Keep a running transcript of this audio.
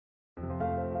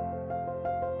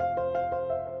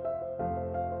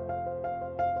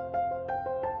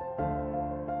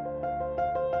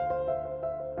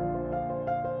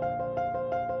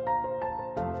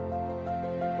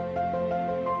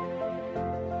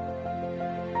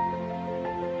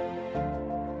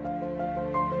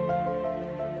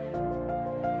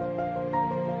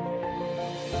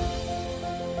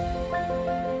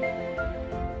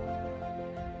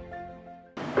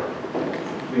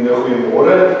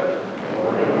Goeiemôre.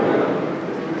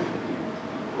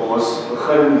 Kom ons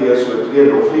begin weer so 2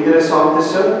 lofliedere saam te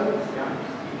sing.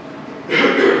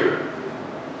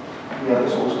 Ja,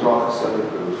 dis ons graag gesing het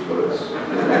broer Floris.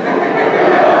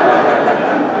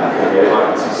 Jy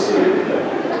maak iets sê.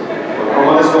 Maar kom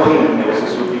ons nog nie, ons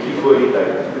is so 'n bietjie voor die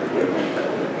tyd.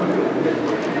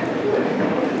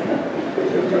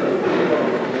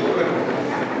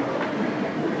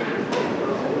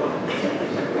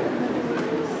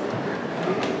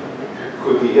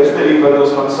 Goed, die eerste lied wat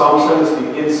ons gaan saam sing is die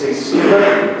 167.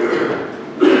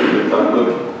 Dan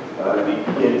ook die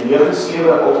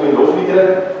 197, al 2 lofliedere.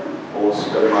 Ons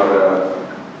kan maar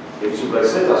net so bly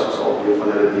sit as ons al 2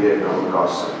 van hulle direk na mekaar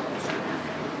sing.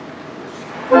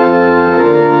 Thank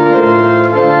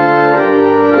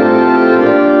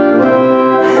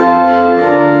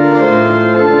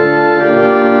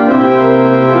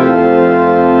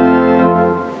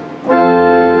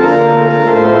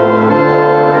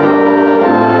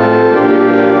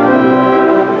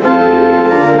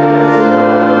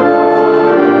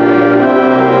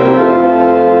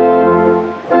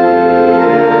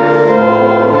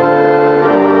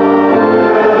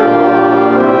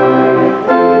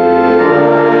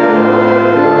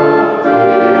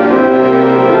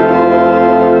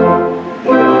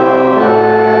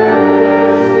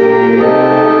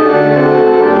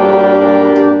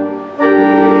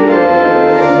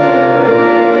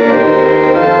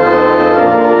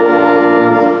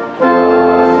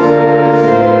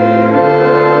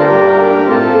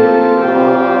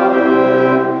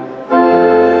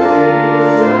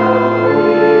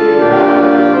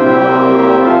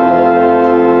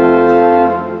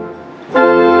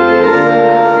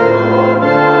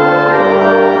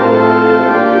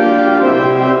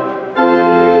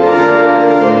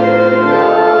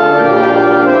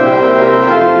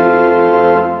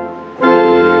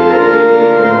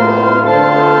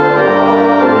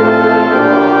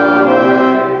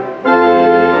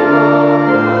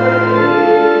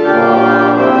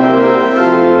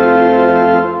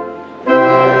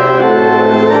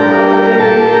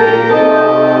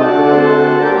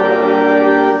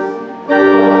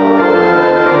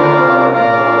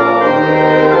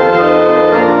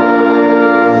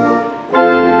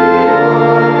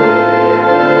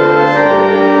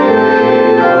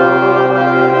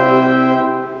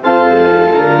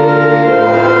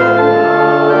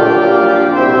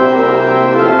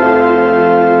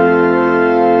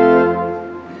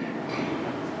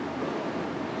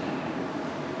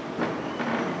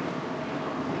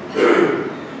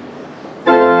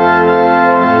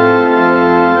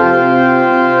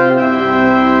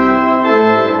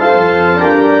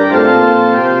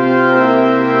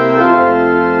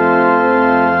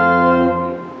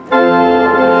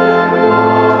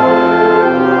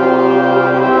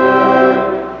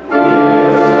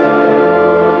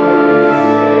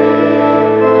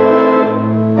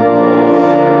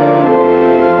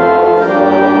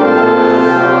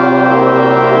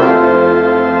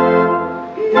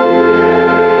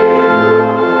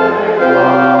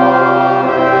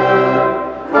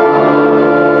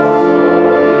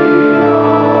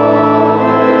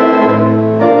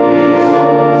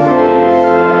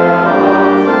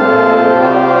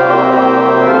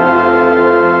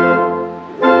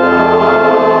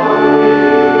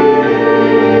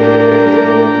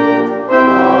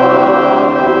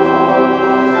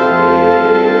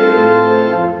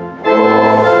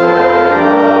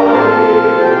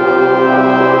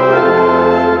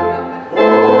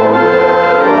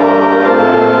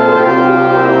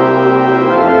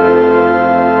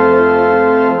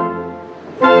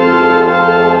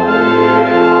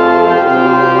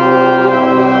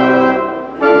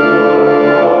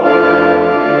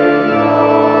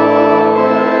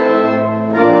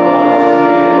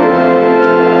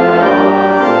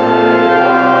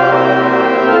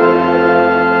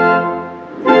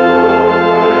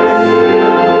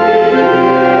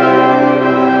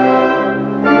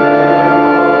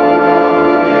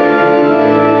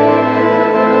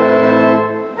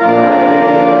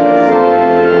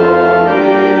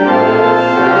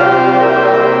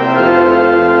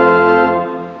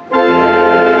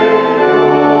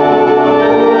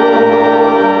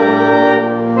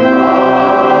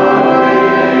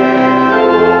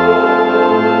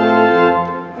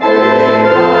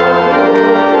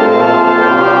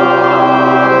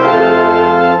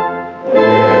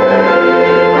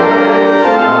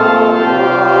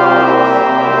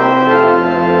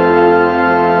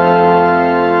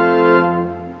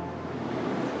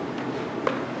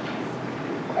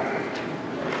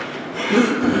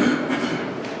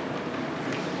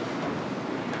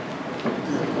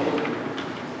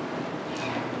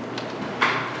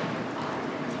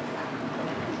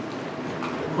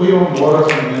Goeiemôre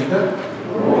gemeente.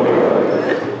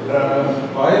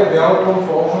 Baie welkom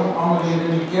vanoggend almal hier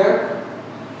in die kerk.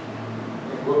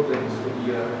 Ek hoop dit is vir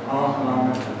julle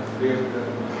aangename en vreugde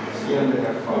seënde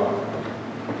ervaring.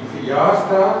 Die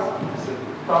verjaarsdag is 'n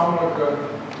taamlike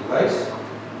lys.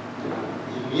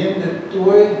 Die weende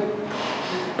tooi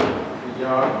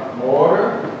verjaar môre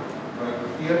by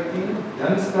 14.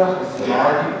 Dinsdag is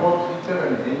Maartie Potgieter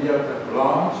en India te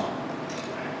Blanche.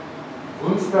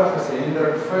 Woensdag is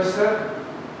Hendrik Visser.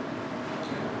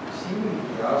 Sien die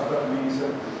verjaarsdag mense,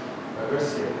 is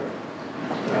seker.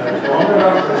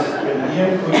 Donderdag is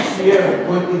Helene Koetsier en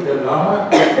Koetie de Lange,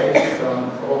 is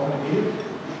vanoggend hier.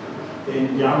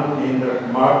 En Jan Hendrik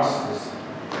Marx, is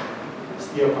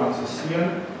Stefan se seun.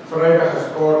 Vrydag is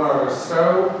Corna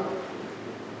Rousseau.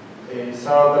 En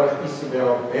Saterdag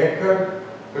Isabel Becker,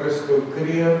 Christo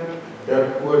Kreer,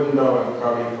 Dirk Odendaal en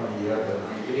Kali van Heerden.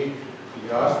 Hierdie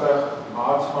verjaarsdag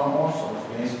maats van ons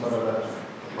wens vir hulle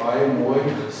baie mooi,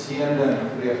 geseënde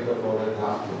en vreugdevolle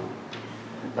dag toe.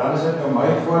 Dan is dit nou my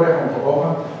voorreg om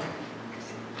vanoggend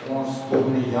ons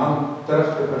dominee Jan terug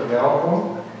te verwelkom.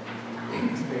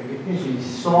 Ek weet nie die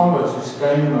son wat so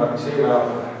skyn, maar ek sê daar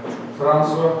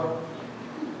Franswa,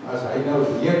 as hy nou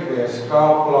week by 'n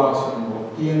skaapplaas in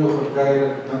Monteno gekuier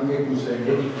het, dink ek moes hy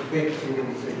net die vet so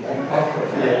sy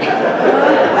afgevee.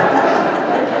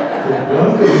 Dit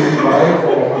blink is baie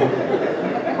vanoggend,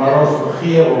 maar ons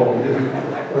vergewe hom.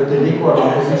 Wat die Nico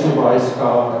dan is nie so baie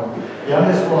skaap. Jan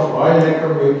is vir ons baie lekker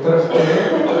om jou terug te hê.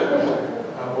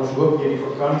 Ons hoop jy die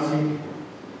vakansie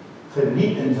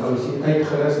geniet en nou is jy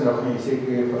uitgerus en dan gaan jy seker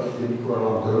vir die Nico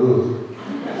laat droog.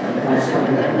 Ons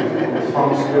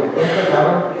ontvangstuk.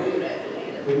 Daarom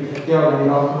wil ek vertel in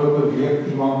die afgelope week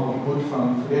iemand ontmoet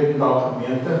van Vredendal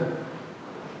gemeente.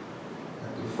 En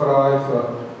toe vra hy vir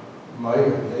my,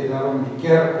 hy daarom in die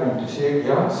kerk kom, toe sê ek,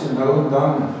 ja, so nou en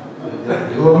dan,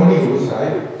 dominee, hoe is hy?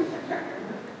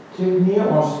 Sê ek, nee,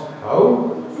 ons hou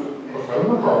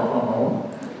mekaar van hom,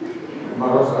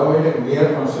 maar ons hou eintlik meer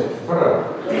van sy vrou.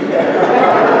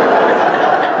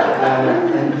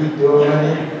 En die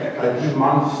dominee, die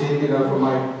man sê die nou vir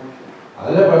my,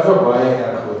 hulle was ook baie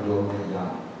erg oor dominee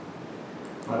Jan,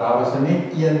 maar daar was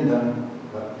net een ding,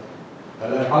 wat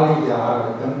hulle al die jare,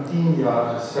 ek dink 10 jaar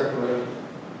gesukkel het,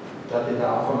 dat hy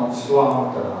daarvan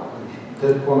ontslaan te raak.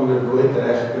 Dit kon hulle nooit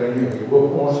recht kry nie, ek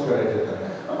hoop ons kry dit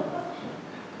recht.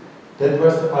 Dit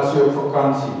was as hy op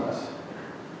vakansie was.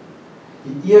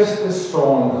 Die eerste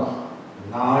Sondag,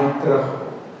 na hy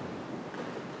terugkom,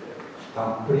 dan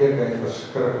preek hy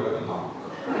verskriklik lank.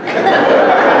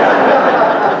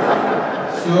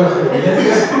 So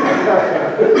gemeente,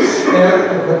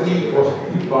 sterkte vir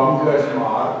die banke is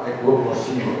maar, ek hoop ons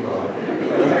sien mekaar.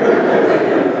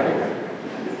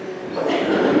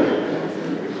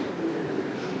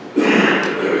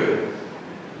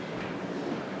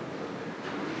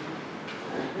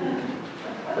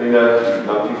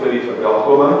 Dankie vir die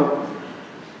verwelkoming.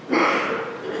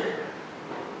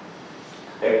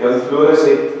 Ek dink Floris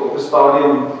het op 'n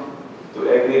stadium, toe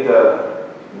ek net 'n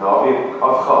naweek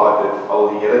afgehad het, al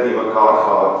die hele die mekaar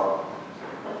gehad,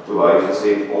 toe hy gesê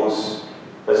het, ons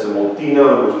is in Monteno,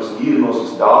 en ons is hier en ons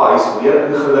is daar, hy is meer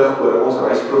ingelig oor ons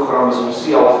reisprogram as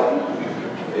homself.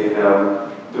 En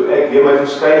toe ek weer my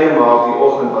verskyning maak die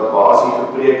oggend wat Basie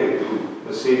gepreek het, toe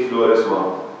besef Floris, maar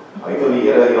hy het nou die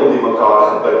Here heel die mekaar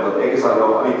gebid, want ek is dan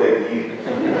nog aan die tyd hier.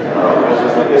 Ons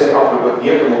was nou eers die afgelope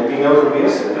week in Monteno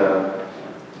gewees, en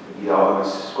die daar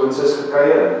is skoonsis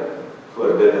gekry, en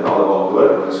voor dit en allemaal hoor,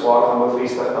 en is swaar gaan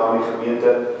bevestig daar in die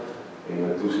gemeente, en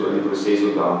toe so in die proces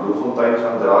ook daar in Bloemfontein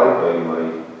gaan draai, by my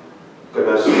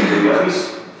kinders en liggies,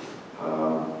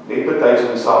 net betyds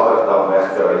om die Saterdag daar weg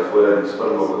te ry, voordat die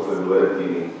Springbokke verloor het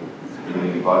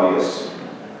die Wallies.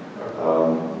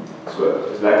 So,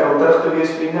 het is lekker om terug te wees,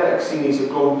 vriende. Ek sien hier 'n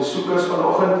klomp besoekers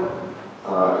vanoggend.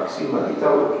 Ek sien Marita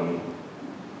ook hier.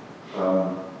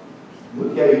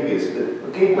 Moet jy hier wees?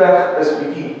 Bekendberg is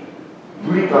bietjie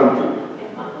die kant toe.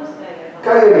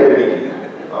 Kuier jy bietjie?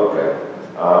 Ok.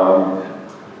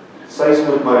 Sy is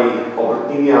met my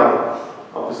Albertinia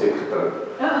afgesê getroud.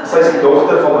 Sy is die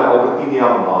dogter van my Albertinia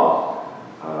ma.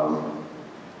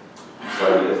 Sy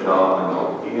is daar in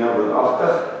Albertinia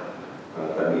woonagtig.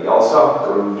 Dan die Elsa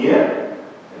Kronier,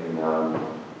 en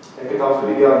ek het al vir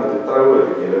die jaar met die trouwe, ek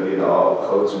het julle weer daar op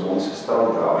Goudsmonse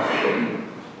strand raak gekom.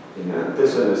 En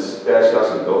intussen is Persia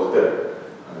se dogter,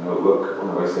 nou ook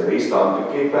onderwyseres daar in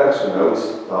Bekendberg, so nou is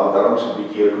daar daarom so 'n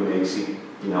bietjie 'n koneksie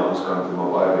hier na ons kant toe,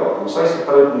 maar baie welkom. Sy is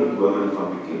getroud met die dominee van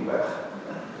Bekendberg.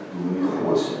 Dominee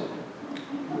Goos.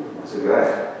 Is ek reg?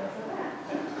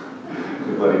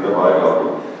 Marita, baie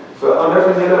welkom. Vir ander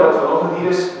van julle wat vanoggend hier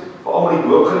is, vir almal die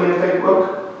doopgeleentheid ook,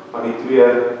 aan die twee,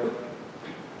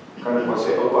 kan ek maar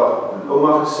sê, oupa en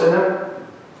ouma gesinne,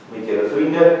 met julle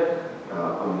vriende,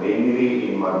 aan Henry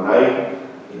en Marnay,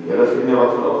 en julle vriende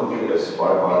wat vanoggend hier is,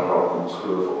 baie welkom. Ons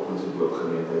glo vanoggend se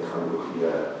doopgeleentheid gaan ook vir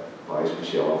julle baie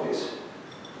spesiaal wees.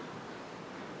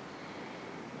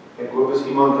 Ek hoop as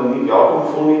iemand dan nie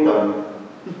welkom voel nie, dan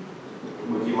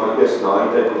moet jy maar eers na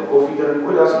die tyd om koffie drink.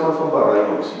 O, daar is iemand van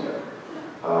Bahrein ook sien ek.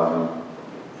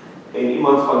 En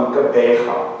iemand van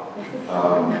Kabega.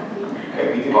 Ek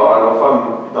weet nie waar nou van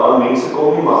daar mense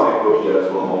kom nie, maar ek hoop julle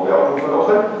voel allemaal welkom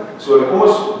vanoggend. So kom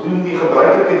ons doen die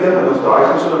gebruikelike ding en ons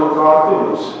draai ons na mekaar toe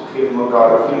en ons geef mekaar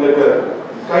 'n vriendelike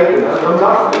kyk en 'n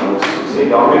glimlag en ons sê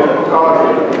daarmee vir mekaar.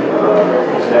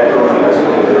 Ons lekker om die huis te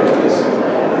wees.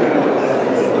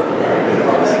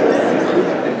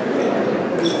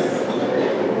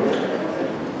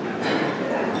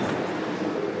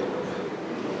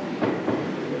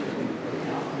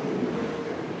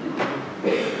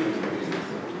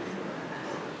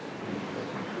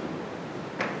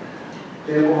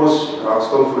 En kom ons raak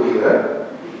stil voor die Here.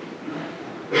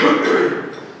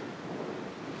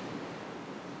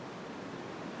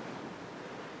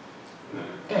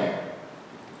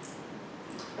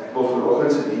 Ek wil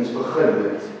vanoggend se diens begin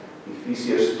met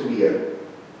Efesiërs 2.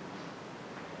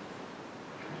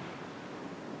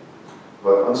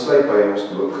 Wat aansluit by ons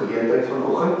doopgeleentheid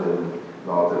vanoggend en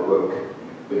later ook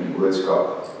by die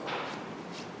boodskap.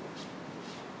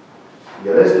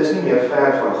 Julle is dus nie meer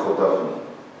ver van God af nie.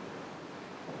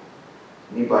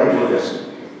 Nie bywoners nie,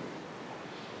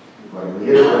 maar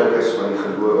medeburgers van die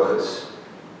gelowiges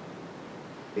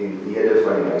en lede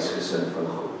van die huisgesin van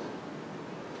God.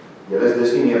 Julle is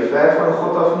dus nie meer ver van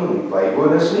God af nie, nie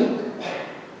bywoners nie,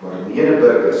 maar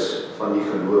medeburgers van die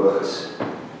gelowiges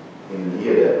en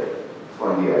lede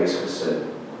van die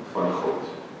huisgesin van God.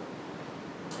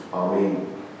 Amen.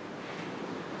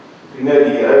 Vriende,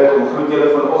 die Here kom groet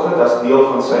julle vanoggend as deel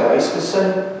van sy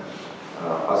huisgesin.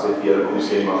 As ek vir julle kom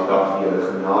sê, mag daar vir julle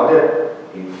genade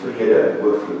en vrede en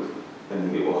oorvloed in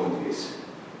die oggend wees.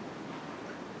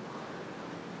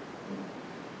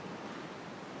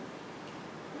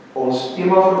 Ons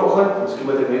tema vanoggend, miskien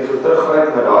moet ek net gou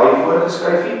teruggryp na daai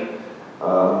voorgeskryfie.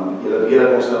 Julle weet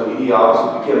dat ons nou hierdie jaar so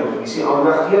 'n bietjie aan visie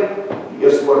aandag gee. Die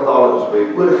eerste kwartaal het ons by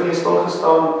oorgee stil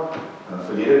gestaan,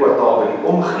 verlede kwartaal by die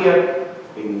omgee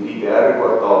en hierdie derde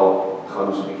kwartaal gaan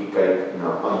ons 'n bietjie kyk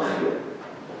na aangee.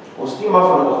 Ons tema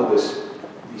vanoggend is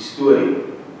die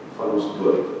storie van ons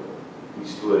doop. Die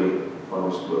storie van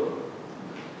ons doop.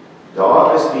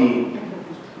 Daar is die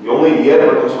jonge heer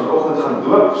wat ons vanoggend gaan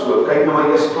doop, so kyk nou maar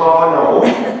eers klaar na hom,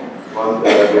 want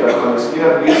julle gaan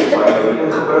skielik lees as hy nou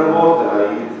ingebring word en hy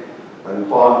in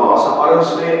pa en ma se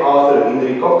arms lê, Arthur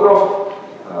Henry Cockcroft.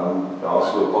 Daar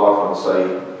is so 'n paar van sy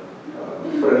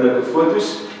vriendelike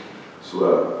foto's. So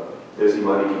dis die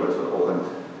mannetjie wat vanoggend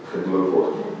gedoop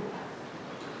word.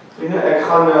 Vriende, ek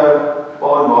gaan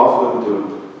pa en ma vorentoe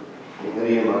roep.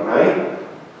 Henry en Marnay,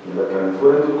 julle kan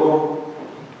vorentoe kom.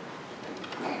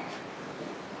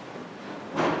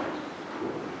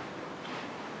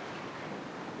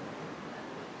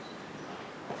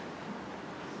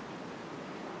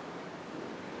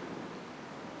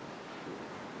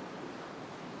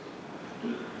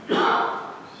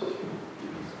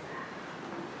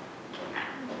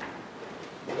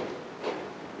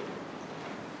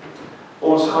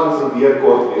 Ons gaan probeer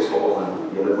kort wees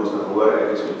vanoggend. Julle het ons nou gehoor,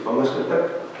 ek is met die vingers getik.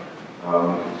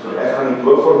 So ek gaan die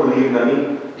doopformulier nou nie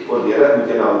volledig met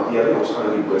julle hanteer nie. Ons gaan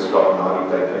in die boodskap na die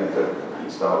tyd eintlik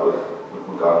iets daaroor met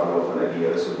mekaar deel vanuit die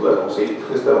Here se woord. Ons het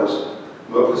gister ons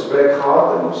doopgesprek gehad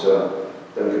en ons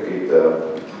dink ek het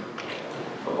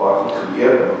 'n paar goed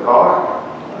geleer met mekaar.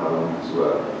 So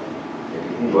ek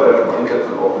het nie nodig om eintlik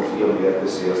vanoggend veel meer te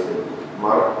sê as dit.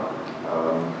 Maar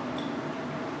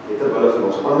terwyl van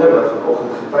ons ander wat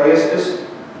vanoggend getuies is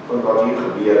van wat hier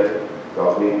gebeur,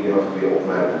 daar net een of twee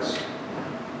opmerkings.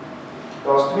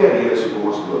 Daar's twee redes hoekom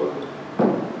ons doop.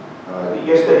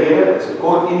 Die eerste rede is 'n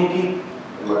kort enetjie.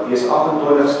 In Matteus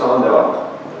 28 staan daar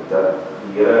dat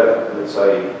die Here met sy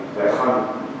weggaan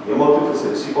hemel toe vir sy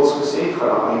disippels gesê het, gaan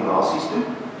na al die nasies toe,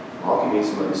 maak die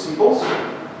mense my disippels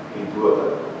en doop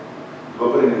hulle.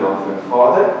 Doop hulle in die naam van die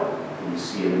Vader en die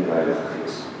Seun en die Heilige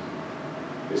Gees.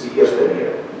 Dis die eerste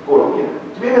rede. Kort een.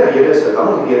 Die tweede rede is 'n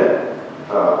lang rede,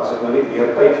 as ek nou net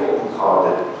meer tyd vanoggend gehad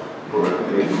het, voor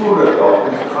ek voordat daar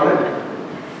gegaan het.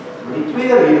 Maar die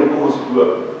tweede rede hoekom ons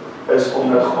doop, is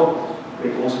omdat God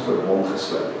met ons 'n verbond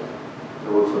gesluit het.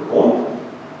 Nou 'n verbond,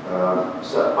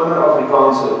 sy ander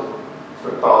Afrikaanse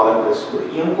vertaling is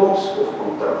ooreenkoms of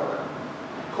kontrak.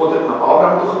 God het na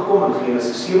Abraham toe gekom in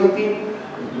Genesis 17,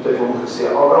 en toe het hy vir hom gesê,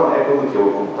 Abraham, ek wil met jou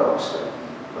 'n kontrak sluit,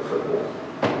 'n verbond.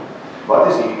 wat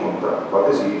is hierdie kontrak? Wat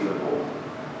is hierdie verbond?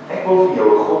 Ek wil vir jou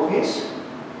 'n God wees.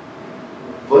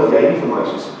 Wil jy nie vir my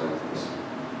soos 'n kind wees?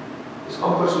 Dis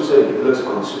amper soos 'n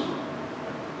huweliksaansoek.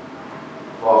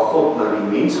 Waar God na die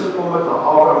mens gekom het, na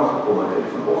Abraham gekom het,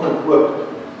 en vanoggend ook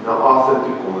na Arthur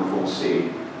toe kom en vir hom sê,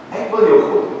 ek wil jou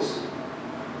God wees.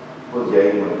 Wil jy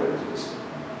nie my kind wees?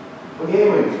 Wil jy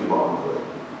nie my liefde beantwoord?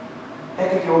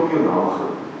 Ek het jou op jou naam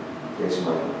geroep. Jy is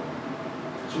my.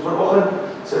 So vanoggend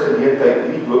se geleentheid,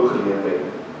 die doopgeleentheid,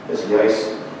 is juis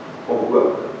om ook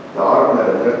daaraan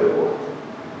herinner te word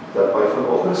dat by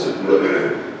vanoggend se doop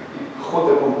God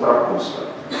 'n kontrak kom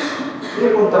sluit. Nie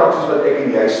 'n kontrak soos wat ek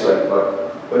en jy sluit wat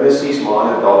binne 6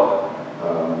 maande dalk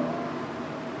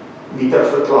nietig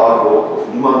verklaar word of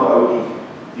niemand hou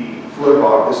die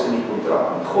voorwaardes in die kontrak.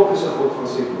 God is 'n God van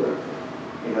sy woord.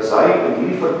 En as hy in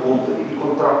hierdie verbond en hierdie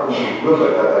kontrak kom beloof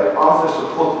dat hy Vader se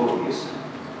God wil wees,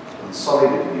 dan sal hy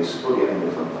dit wees tot die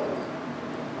einde van tyd.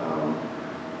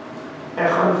 Ek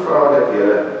gaan vra dat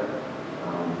julle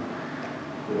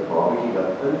 'n babatjie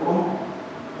wat inkom.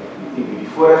 Ek weet nie wie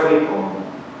die voorreg het om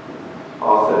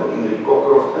Arthur Henry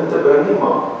Cockcroft in te bring nie,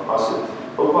 maar as dit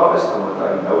oupa is, dan moet hy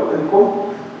nou inkom.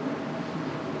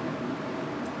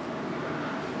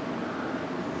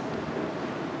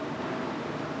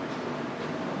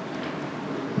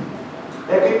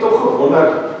 Ek het toch gewonder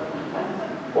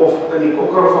of in die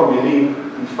Cockcroft familie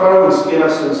die vrouens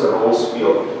enigstens 'n rol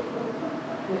speel.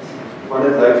 Want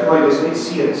dit lyk vir my dis net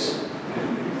seuns.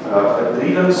 'n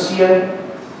drieling seun,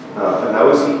 en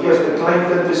nou is die eerste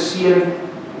kleinkind 'n seun.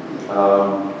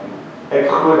 Ek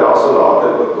glo daar sal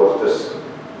later ook dogters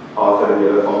Arthur en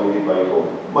julle familie bykom.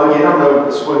 Maar jy het nou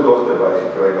 'n skoondogter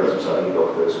bygekry wat soos hy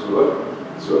dogter is, glo ek.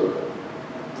 So.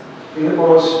 En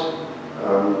ons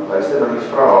luister na die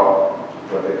vraag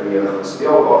wat ek aan julle gaan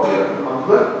stel, waar julle gaan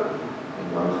antwoord, en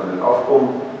dan gaan ek afkom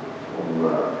om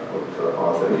op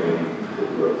Arthur en julle te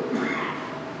doop.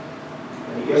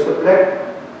 In die eerste plek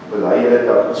bely julle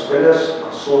dat ons kinders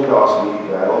as sondags in die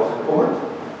wêreld gekom het,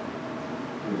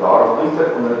 en daarom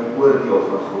eintlik onder die oordeel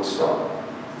van God staan.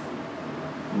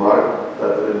 Maar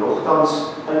dat hulle nogtans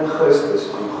in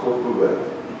Christus aan God behoort,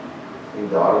 en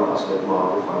daarom as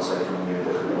lidmate van sy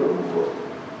gemeente gedoop moet word.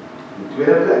 In die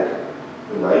tweede plek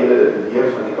bely julle dit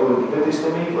leer van die Ou en Nuwe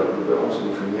Testament, wat by ons in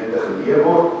die gemeente geleer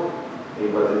word,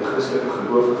 en wat in die Christelike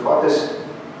geloof vervat is,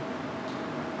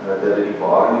 dat dit die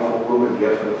ware en die volkome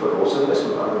leer van die verlossing is.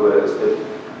 Met ander woorde is dit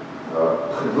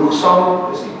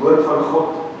genoegsaam, is die woord van God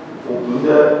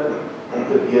voldoende om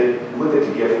te weet, moet ek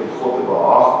leef om God te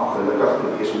behaag, om gelukkig te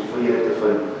wees, om vrede te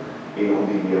vind en om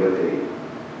die lewe te hê.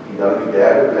 En dan die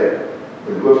derde plek,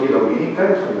 beloof julle om hierdie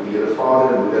kind van wie julle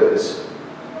vader en moeder is,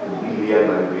 en die leer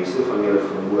na die beste van julle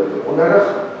vermoë te onderrig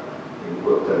en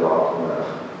ook te laat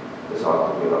onderrig. Dis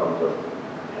hartlik julle antwoord.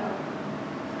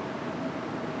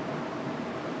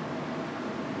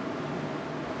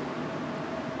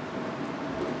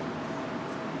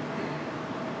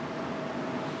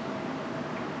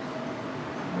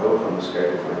 Nou gaan ons kyk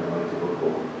of hy nou te wil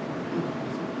kom.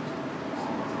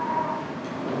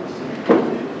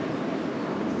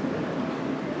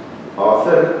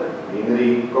 Arthur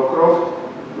Henry Cockcroft,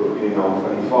 doop in die naam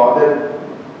van die Vader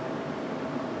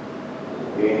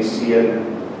en die Seun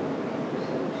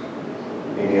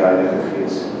en die Heilige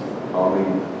Gees.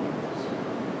 Amen.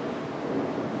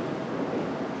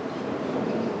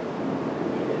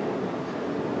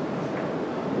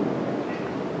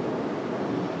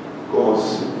 Kom ons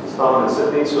staan en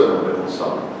sit net so en bid ons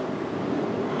saam.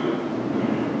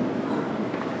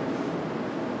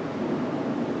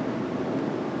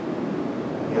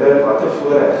 Here, wat 'n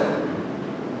voorreg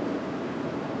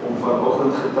om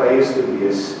vanoggend getuies te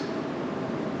wees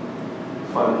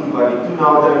van U wat die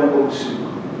toenadering kom soek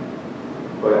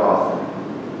by Arthur.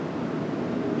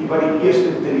 U wat die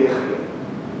eerste tree gee.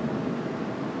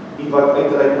 U wat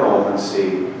uitreik na hom en sê,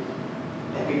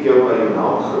 ek het jou by jou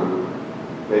naam geroep,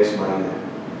 wees myne.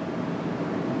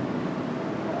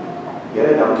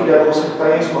 Here, dankie dat ons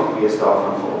getuies mag wees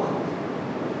daarvan vanoggend.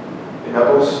 En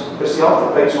dat ons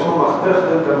terselfdertyd sommer mag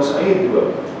terugdink aan ons eie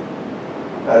doop.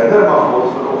 Herinner mag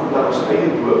word vanoggend dat ons eie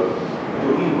doop,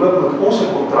 toe U ook met ons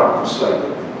 'n kontrak gesluit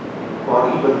het, waar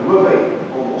U beloof het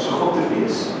om ons God te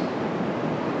wees,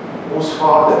 ons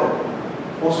Vader,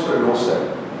 ons Verlosser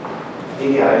en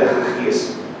die Heilige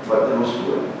Gees wat in ons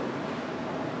woon.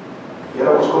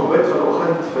 Here, ons kom bid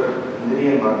vanoggend vir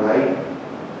Henry en Marney.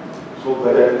 Ons wil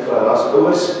bid dat vir hulle as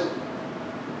ouers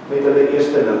met hulle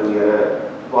eersteling, Here,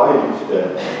 baie liefde,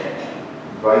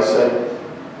 wysheid,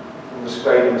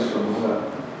 onderskeidingsvermoë,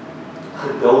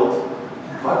 geduld,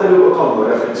 wat hulle ook al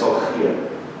nodig het sal gee,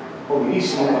 om hierdie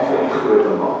seun vir U groot te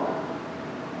maak.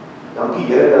 Dankie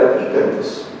Here dat U kind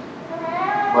is,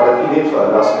 maar dat U net vir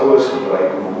hulle as ouers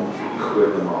gebruik om hom vir U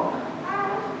groot te maak.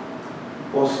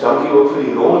 Ons dank U ook vir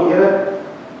die rol, Here,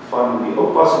 van die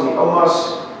oupas en die oumas,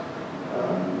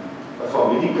 'n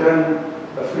familiekring,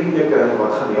 'n vriendekring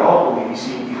wat gaan help om hierdie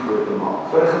seentjie groot te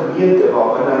maak. Vir 'n gemeente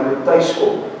waarbinne hy moet tuis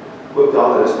kom, ook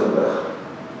daar in Rustenburg,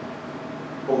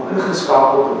 om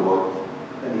ingeskakel te word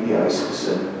in hierdie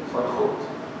huisgesin van God.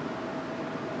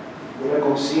 Here,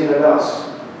 kom seën hulle as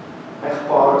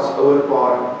egpaar, as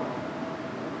ouerpaar,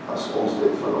 as ons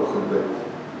dit vanoggend bid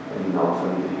in die naam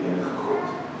van die enige God.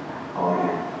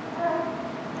 Amen.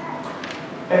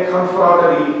 Ek gaan vra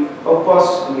dat die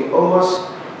oupas en die oumas,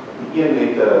 die een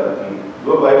met die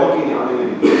loopbybeltjie en die ander met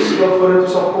die beeldskil vorentoe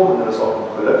sal kom en hulle sal kom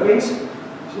geluk wens.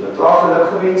 As julle klaar geluk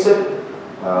gewens het,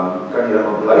 kan julle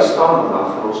maar bly staan en dan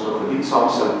gaan ons nog 'n lied saam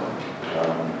sing,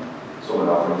 sommer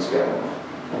daar van die skerm.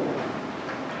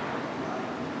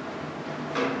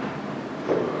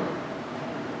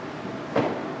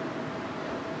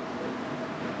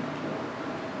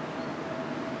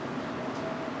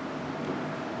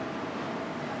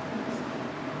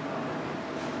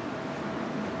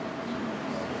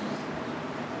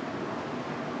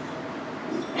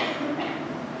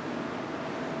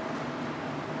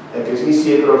 Ek is nie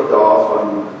seker of daar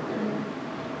van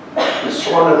die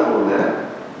Sondag, né?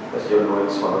 As jou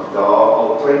nooit vanaf daar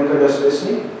al kleinkinders is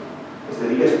nie, is dit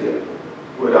die eerste keer.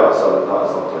 Daar is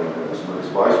al kleinkinders, maar dit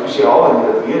is baie spesiaal en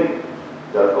jy weet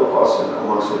dat oupas en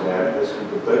oumas se werk is om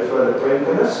te bid vir hulle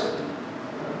kleinkinders.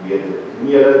 Weet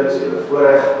nie julle, dis julle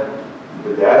voorreg.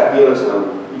 Die bederfdeel is nou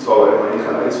iets waaroor ek maar nie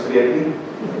gaan uitspreek nie.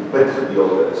 Die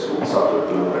bidgedeelte is so ontsaglik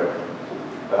belangrik.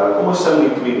 Kom ons sing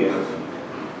die 294.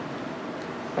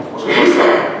 Ons gaan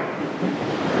staan.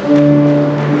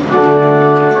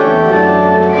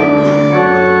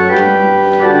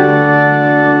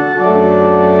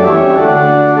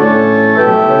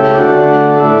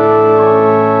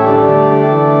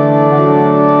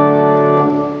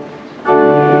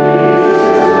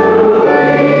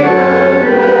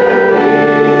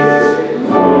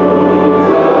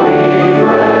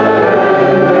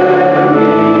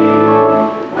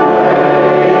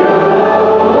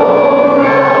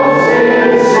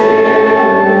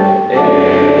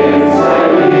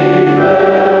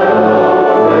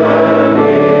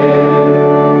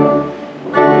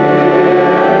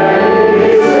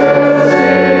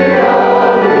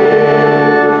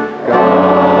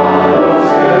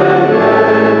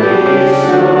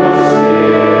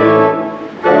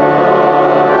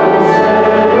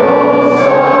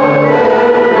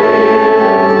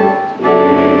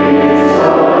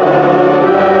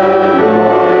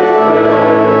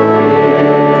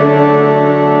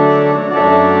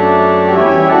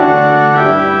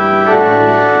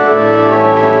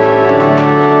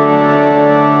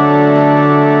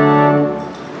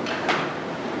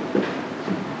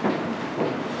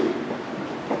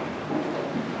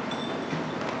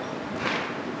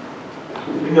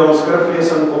 Ons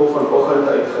skriflesing kom vanoggend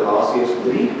uit Galasiërs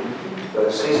 3,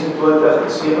 vers 26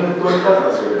 en 27,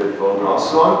 as jy dit wil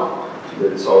naslaan.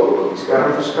 Dit sal ook op die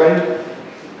skerm verskyn.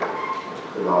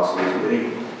 Galasiërs 3.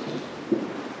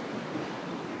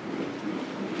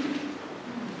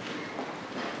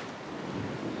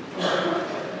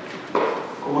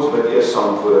 Kom ons bid eers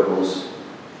saam voordat ons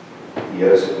die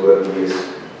Here se woord lees.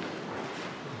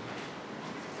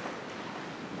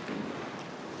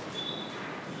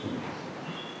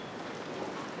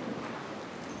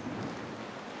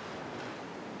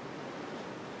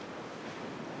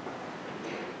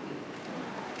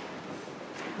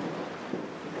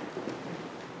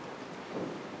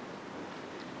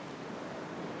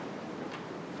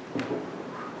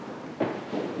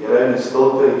 Here, in die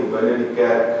stilte hier binne die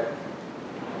kerk,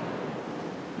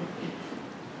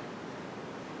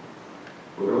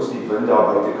 hoor ons die wind daar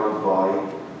buitekant waai.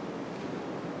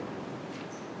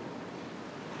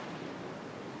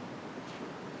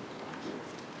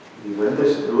 Die wind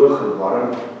is droog en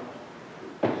warm,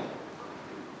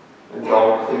 en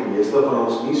dalk vir die meeste van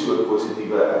ons nie so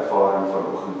positiewe ervaring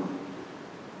vanoggend.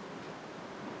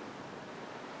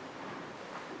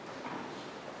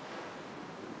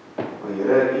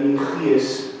 Here, U Gees,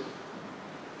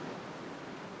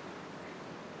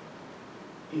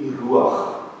 U ruach,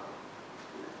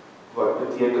 wat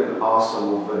beteken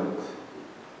asem of wind,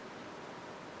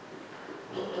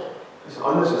 is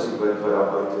anders as die wind wat daar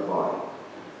buite waai.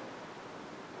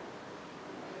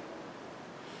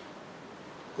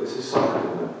 Dit is 'n sagte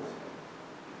wind.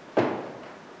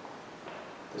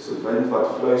 Dit is 'n wind wat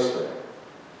fluister.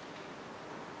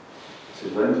 Dit is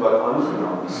 'n wind wat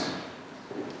aangenaam is.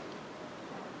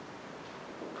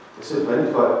 Dit is 'n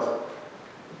wind wat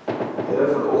Here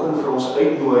vanoggend vir ons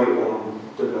uitnooi om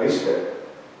te luister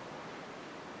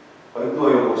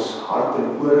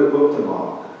ore oop te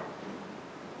maak.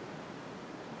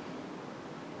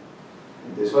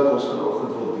 En dis wat ons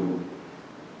vanoggend wil doen.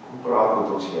 Kom praat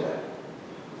met ons Here.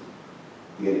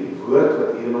 Deur die woord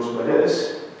wat hier in ons midde is,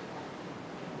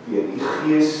 deur die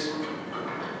Gees,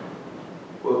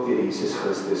 ook deur Jesus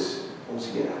Christus, ons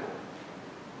Here.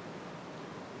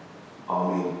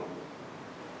 Amen.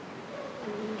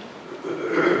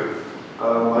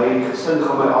 My gesin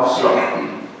gaan my afslag,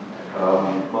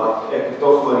 maar ek het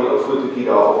toch maar die ou fotootjie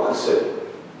daar opgesit.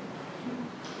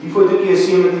 Die fotootjie is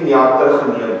 17 jaar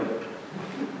teruggeneem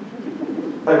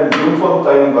in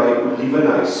Bloemfontein by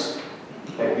Olivenhuis.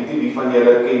 Ek weet nie wie van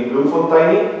julle ken Bloemfontein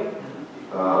nie.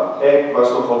 Ek was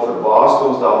nogal verbaas toe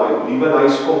ons daar by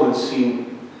Olivenhuis kom en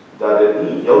sien dat dit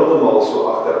nie heeltemal so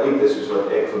agteruit is soos wat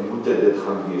ek vermoed het dit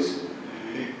gaan wees.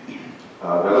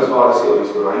 Weliswaar is die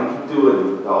restaurantjie toe en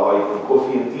daar waar jy van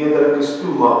koffie en thee drink is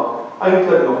toe, maar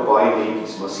eintlik nog baie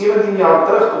netjies. Maar 17 jaar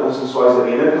terug, toe ons in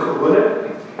Swaziland gewoon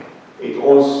het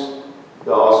ons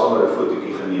daar sommer 'n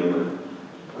fotootjie geneem.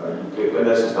 Die twee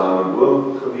kinders is daar in die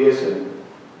boom gewees en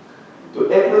toe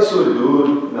ek nou so loer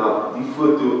na die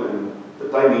foto en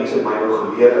party mense het my nou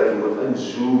geleer dat jy moet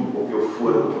inzoom op jou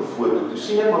foon op 'n foto. Toe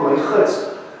sien ek maar my gids,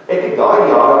 ek het daai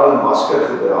jare al 'n masker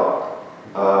gedra.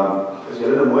 As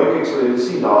julle nou mooi kyk, sal julle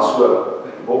sien daar so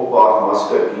 'n bokbaard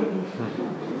maskertjie.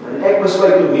 En ek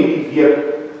besluit toe net die week,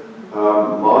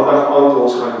 maandag aand toe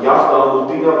ons gaan jag daar in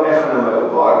Montina, ek gaan my ou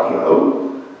baardjie hou,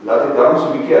 laat ek dan so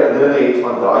 'n bietjie herinnering het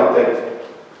van daai tyd.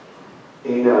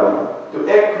 En toe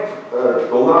ek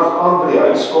donderdag aand by die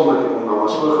huis kom, het ek hom nou maar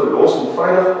so gelos en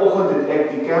Vrydagoggend het ek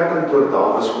die kerkkantoor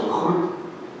dames kom groet.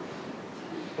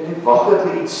 En ek wag dat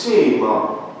hulle iets sê, maar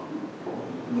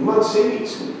niemand sê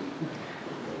iets nie.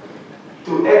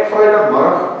 Toe ek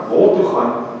Vrydagmiddag mall toe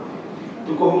gaan,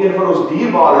 toe kom een van ons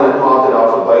dierbare lidmate daar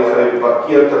verbygery op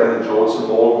parkeerterrein in Johnson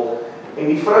Mall en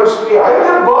die vrou skree, "Hy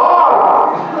het 'n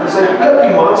baard!" En sy klip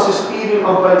die man se stuur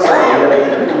aan by sy hande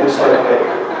en besluit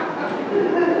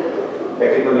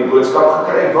ek het nou die boodskap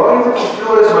gekry, waar het ek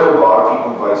Floris my op baardjie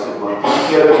kom wys het, maar die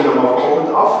keer het nou maar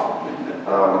vanoggend af,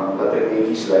 dat ek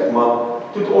netjies lyk, maar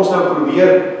toe het ons nou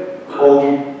probeer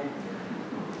om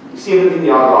 17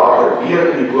 jaar later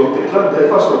weer in die boom te klim. Dit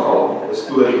was nogal 'n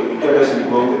storie om die kinders in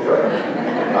die boom te kry.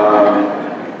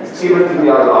 17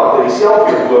 jaar later,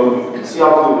 dieselfde boom,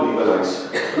 dieselfde Olivenhuis.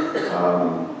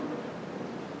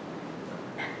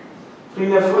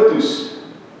 Vriende, foto's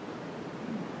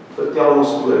vertel ons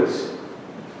stories.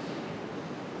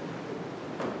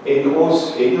 En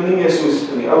ons het nou nie meer soos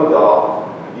in die ou dae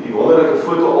die wonderlike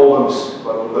fotoalbums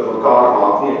wat ons by mekaar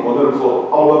maak nie. Ek wonder hoeveel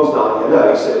albums daar in julle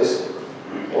huise is.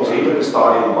 Ons het op 'n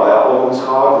stadium baie albums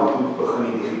gehad en toe begin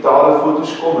die digitale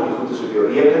foto's kom en die goed is op jou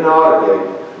rekenaar en jy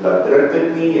laat druk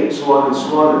dit nie en so aan en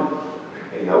so aan.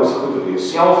 En nou is dit goed op jou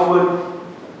selfoon.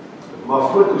 Maar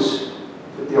foto's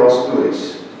vertel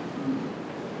stories.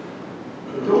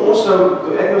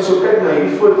 Toe ek nou so kyk na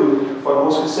hierdie foto van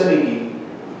ons gesinnetjie,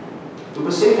 toe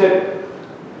besef ek,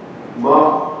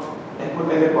 maar ek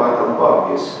moet eintlik baie dankbaar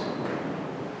wees.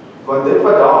 Want dit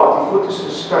wat daar op die foto's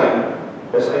verskyn,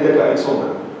 is eintlik 'n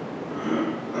uitsondering.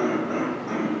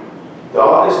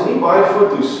 Daar is nie baie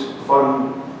foto's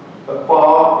van 'n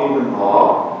pa en 'n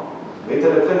ma met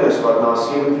hulle kinders wat na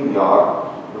 17 jaar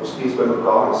nog steeds by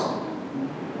mekaar is.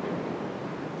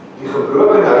 Die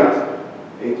gebrokenheid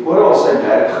het oral sy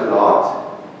merk gelaat.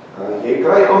 Jy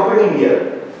kry amper nie meer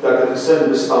dat 'n gesin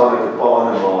bestaan uit 'n pa en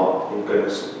 'n ma en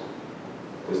kinders.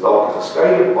 Dis dalk 'n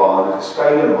geskeide pa en 'n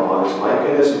geskeide ma, dis my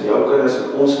kinders en jou kinders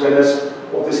en ons kinders,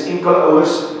 of dis enkel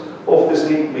ouers, of dis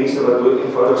nie mense wat dood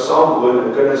eenvoudig saam woon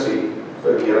en kinders het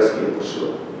vir meer as een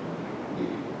persoon.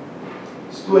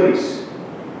 Stories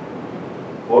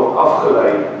word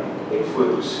afgelei uit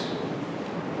foto's.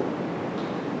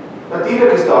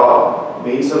 Natuurlik is daar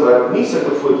mense wat nie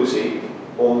sulke foto's het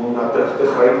om na terug te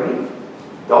gryp nie.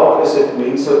 Dalk is dit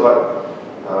mense wat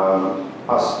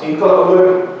as enkel ouer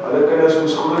hulle kinders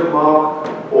moes grootmaak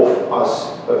of as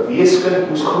 'n weeskind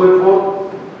moes groot word.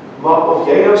 Maar of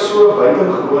jy nou so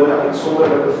buitengewone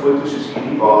uitsonderlike foto's soos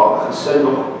hierdie waar 'n gesin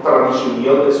nog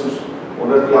tradisioneel is soos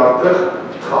 100 jaar terug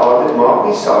gehad het, maak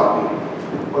nie saak nie.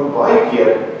 Want baie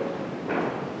keer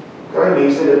kry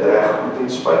mense dit reg om ten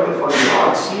spyte van die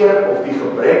hartseer of die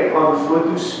gebrek aan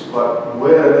foto's wat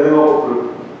mooi herinneringe oproep,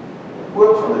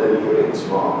 ook van hulle lewens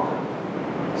maak,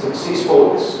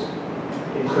 suksesvol is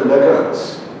en gelukkig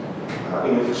is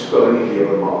en 'n verskil in die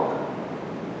lewe maak.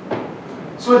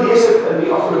 So lees ek in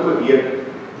die afgelope week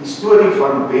die storie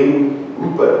van Ben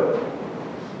Hooper.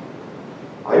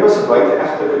 Hy was 'n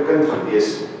buite-egtelike kind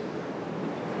gewees.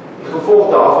 Die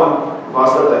gevolg daarvan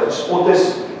was dat hy gespot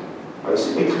is, hy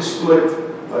is uitgestoot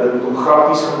Hulle het met hom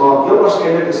grappies gemaak, heel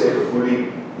waarskynlik is hy geboelie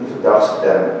in vandag se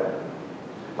terme.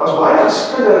 Daar's baie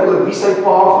geskinder oor wie sy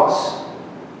pa was,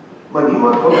 maar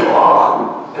niemand wil waag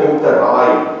om te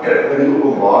raai in die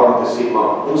openbaar om te sê,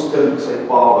 maar ons dink sy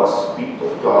pa was Piet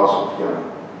of Klaas of Jan.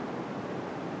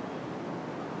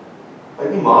 Hy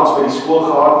het nie maats by die skool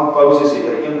gehad en pauses het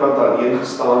hy eenkant alleen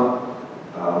gestaan,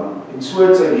 en so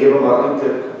het sy lewe maar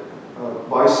eintlik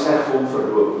baie sleg vir hom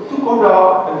verloop. Toe kom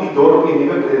daar in die dorpie 'n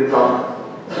nuwe predikant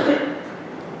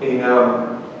en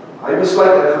hy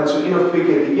besluit hy gaan so 1 of 2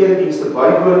 keer die eredienste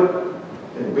bywoon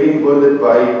en Ben woon dit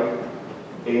by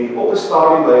en op 'n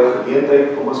stadium by 'n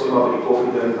geleentheid, kom ons sê maar by die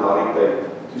koffie drink na die tyd,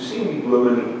 toe sien die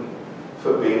dominee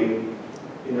vir Ben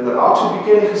en hulle raak so 'n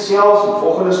bietjie in die gesels en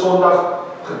volgende Sondag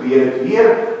gebeur dit weer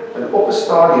en op 'n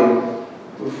stadium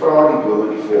toe vra die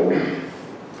dominee vir hom die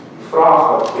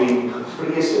vraag wat Ben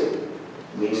gevrees het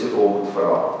mense vir hom moet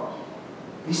vra.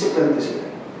 Wie se kind is jy?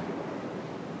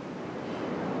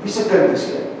 Wie se kind is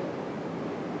jy?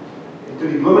 En toe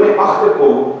die dominee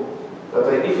agterkom dat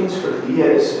hy effens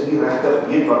verleë is en nie regtig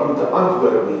weet wat om te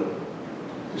antwoord nie,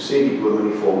 toe sê die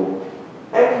dominee vir hom,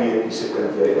 ek weet wie se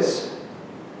kind jy is.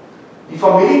 Die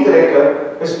familietrekke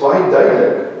is baie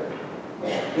duidelik.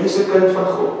 Jy is 'n kind van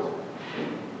God.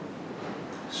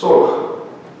 Sorg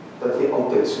dat jy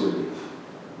altyd so leef.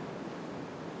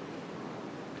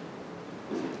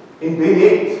 En Ben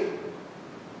het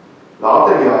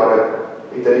later jare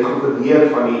het hy die gouverneur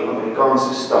van die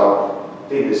Amerikaanse staat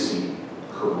Tennessee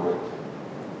geword.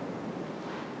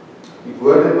 Die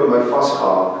woorde het by my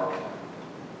vasgehaak.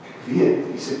 Ek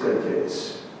weet wie se kind jy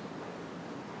is.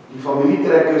 Die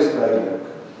familietrekke is duidelik.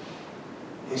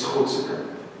 Jy is God se kind.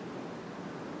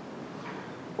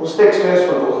 Ons teksvers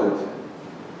vanoggend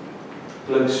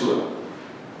klink so.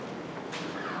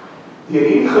 Deur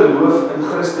hierdie geloof in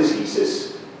Christus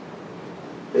Jesus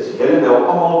is julle nou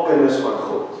almal kinders van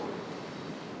God.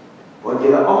 Want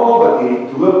julle almal wat deur die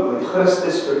doop met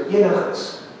Christus verenig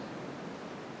is,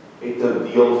 het 'n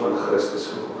deel van Christus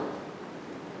geword.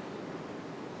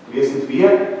 Lees dit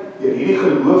weer, deur hierdie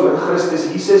geloof in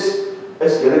Christus Jesus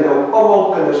is julle nou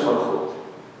almal kinders van God.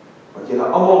 Want julle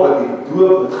almal wat deur die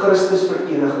doop met Christus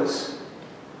verenig is,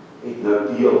 het nou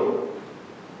deel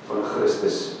van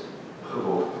Christus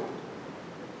geword.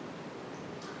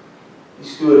 Die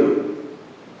storie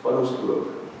van ons doop.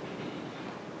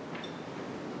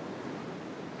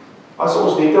 As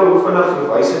ons net nou vinnig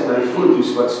verwys het na die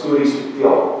foto's wat stories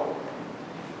vertel,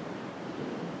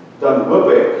 dan hoop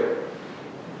ek,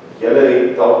 julle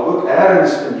het dalk ook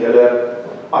ergens in julle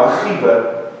argiewe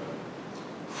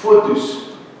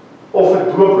foto's of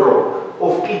 'n dooprok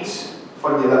of iets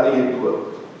van julle eie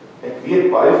doop. Ek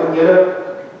weet baie van julle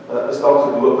is dalk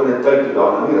gedoop in 'n tyd toe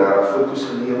daar nou nie regtig foto's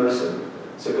geneem is en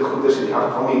sulke goeders in die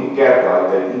geval nie in die kerk daai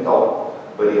tyd nie, dalk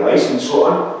by die huis en so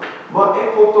aan, maar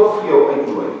ek wil tog vir jou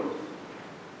uitnooi.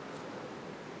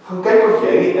 Gaan kyk of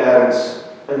jy nie ergens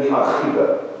in die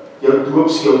argiewe jou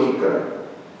doopseeltjie kry.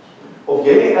 Of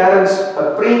jy nie ergens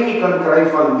 'n prentjie kan kry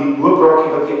van die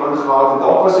dooprokkie wat jy aangehad het.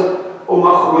 Dalk was dit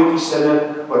ouma grootjie sinne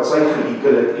wat sy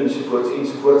gehiekel het ensovoorts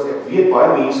ensovoorts. Ek weet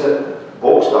baie mense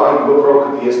boks daai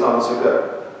dooprokke deesdae in sulke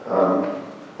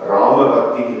rame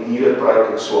wat die niere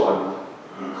pryk en so aan.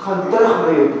 Gaan terug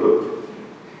na jou doop.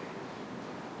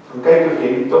 Gaan kyk of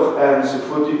jy tog ergens 'n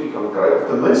fotootjie kan kry of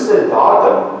ten minste 'n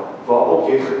datum waarop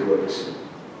jy gedoop is.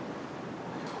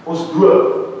 Ons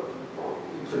doop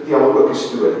vertel ook 'n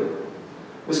storie.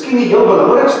 Miskien die heel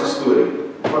belangrikste storie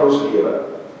van ons lewe.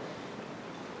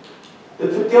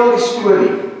 Dit vertel die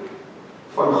storie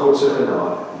van God se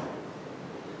genade.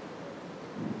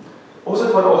 Ons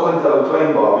het vanoggend 'n ou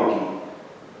klein babietjie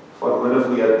van min of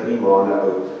meer 3 maande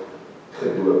oud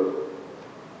gedoop.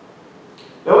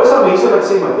 Nou is daar mense wat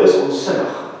sê, maar dis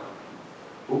onsinnig.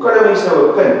 Hoe kan 'n mens nou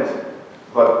 'n kind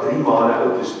wat 3 maande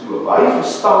oud is doop? Hy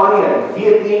verstaan nie, hy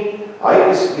weet nie, hy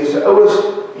is deur sy ouers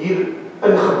hier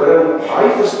ingebring, hy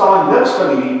verstaan niks van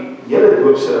hierdie hele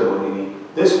doopseremonie nie.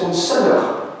 Dis onsinnig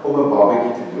om 'n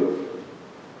babietjie te doop.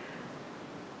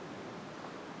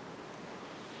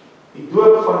 Die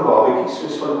doop van babietjies,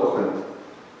 soos vanoggend,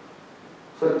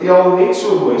 vertel net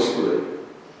so 'n mooi storie.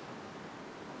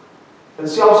 En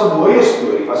selfs 'n mooier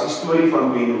storie as die storie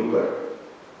van Ben Hooper.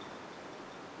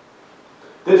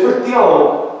 Dit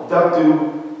vertel dat toe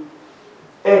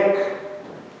ek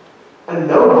 'n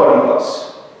nobody was,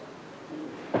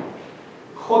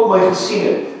 God my gesien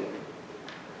het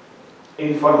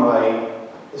en van my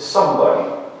 'n somebody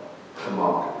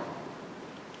gemaak het.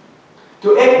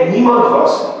 Toe ek niemand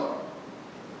was nie,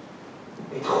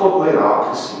 het God my raak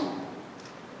gesien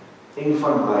en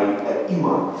van my 'n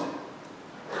iemand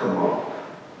gemaak.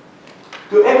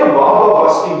 Toe ek 'n baba was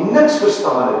was en niks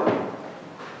verstaan het.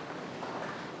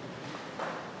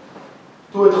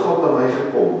 Toe het God na my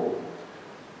gekom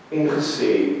en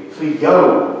gesê, vir jou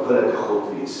wil ek 'n God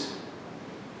wees.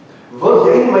 Wil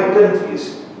jy nie my kind wees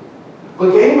nie?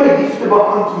 Wil jy nie my liefde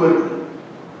beantwoord nie?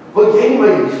 Wil jy nie my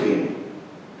lief hê nie?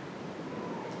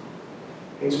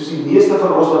 En soos die meeste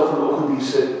van ons wat vanoggend hier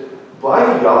sit,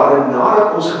 baie jare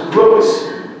nadat ons gedoop is,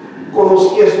 kon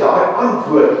ons eers daai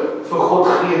antwoord vir God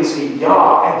gee en sê,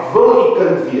 ja, ek wil u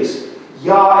kind wees.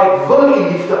 Ja, ek wil u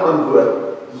liefde antwoord.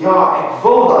 Ja, ek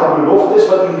wil daai beloftes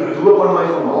wat in die doop aan my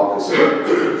gemaak is,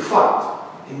 vat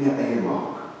en my eie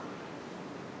maak.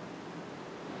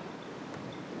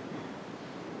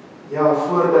 Ja,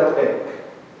 voordat ek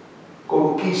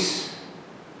kon kies,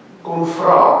 kon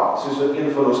vra, soos wat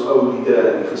een van ons ou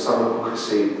liedere in die gesangboek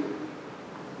gesê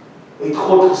het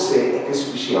God gesê, ek is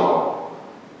spesiaal.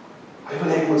 Hy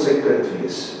wil ek moet sy kind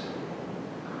wees.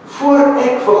 Voor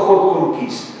ek vir God kon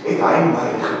kies, het hy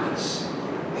my gekies.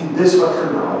 En dis wat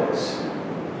genade is.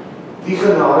 Die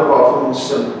genade waarvan ons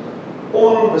sing,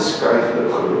 onbeskryflik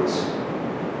groot.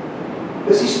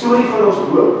 Dis die storie van ons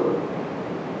doop.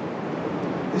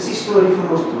 Dis die storie van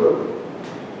ons doop.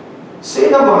 Sê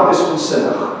dan maar, dit is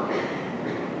onsinnig.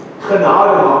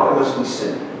 Genade maak immers nie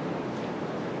sin.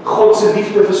 God se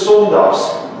liefde vir sondags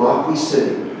maak nie sin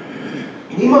nie.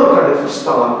 Niemand kan dit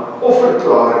verstaan of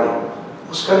verklaar nie.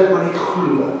 Ons kan dit maar net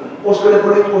glo. Ons kan dit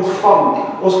maar net ontvang.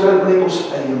 Ons kan dit maar net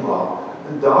ons eie maak.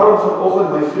 En daarom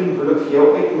vanoggend, my vriend, wil ek vir jou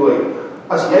uitnooi.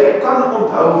 As jy kan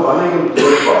onthou wanneer jou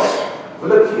doop was,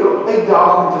 wil ek vir jou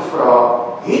uitdaag om te vra,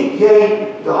 het jy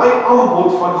daai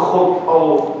aanbod van God al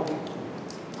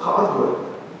geantwoord?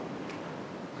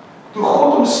 Toe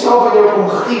God homself aan jou kom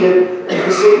gee en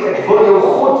gesê, ek wil jou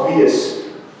God wees,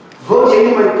 wil jy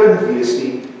nie my kind wees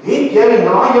nie, het jy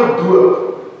na jou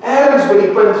doop ergens by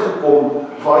die punt gekom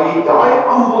waar jy daai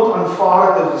aanbod aanvaar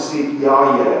het en gesê, ja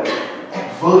Here,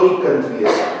 ek wil u kind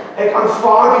wees. Ek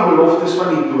aanvaar die beloftes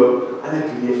van die doop en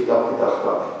ek leef elke dag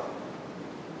daaruit.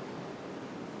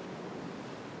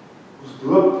 Ons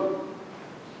doop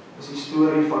is die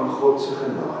storie van God se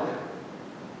genade.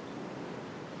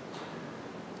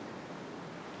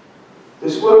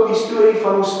 Dis ook die storie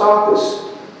van ons status.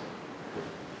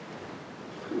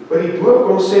 By die doop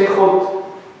kom sê God,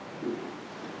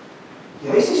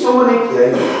 jy is nie sommer net jy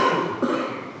nie.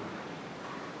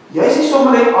 Jy is nie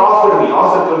sommer net Arthur nie.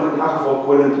 Arthur klink in elk geval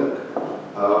koninklik.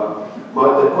 Maar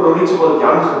dit kon nog nie so wat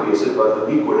Jan gewees het wat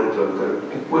nie koninklik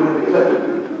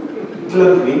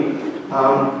klink nie.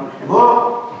 Maar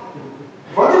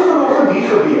wat het vanoggend hier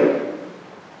gebeur?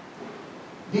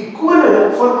 Die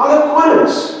koning van alle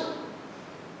konings,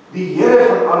 die Here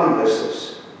van alle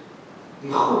heersers,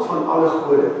 die God van alle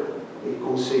gode, het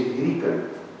kom sê, hierdie kind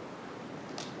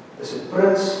is 'n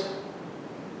prins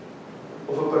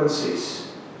of 'n prinses.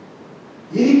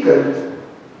 Hierdie kind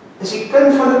is die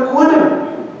kind van 'n koning.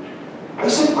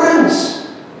 Hy's 'n prins.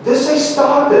 Dis sy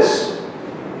status.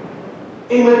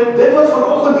 En met dit wat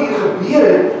vanoggend hier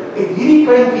gebeur het hierdie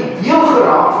kindjie deel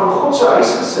geraak van God se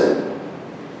huisgesin.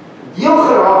 Deel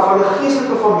geraak van 'n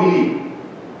geestelike familie.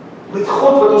 Met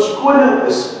God wat ons koning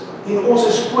is en ons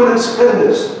is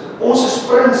koningskinders. Ons is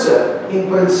prinse en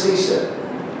prinsesse.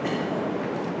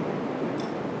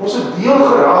 Ons het deel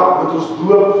geraak met ons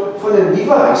doop van 'n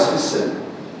nuwe huisgesin.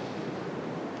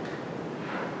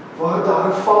 Waar daar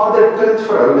 'n vader-kind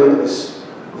verhouding is.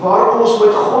 Waar ons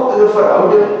met God in 'n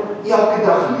verhouding elke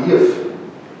dag leef.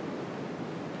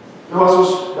 Nou as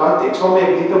ons daai teks waarmee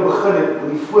ek net nou begin het,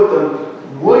 met die foto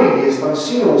mooi lees, dan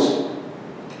sien ons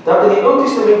dat in die Ou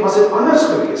Testament was dit anders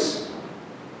gewees.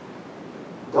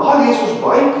 Daar lees ons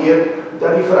baie keer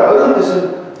dat die verhouding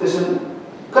tussen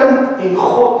kind en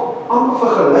God amper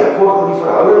vergelyk word met die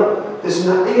verhouding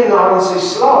tussen 'n eienaar en sy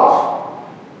slaaf.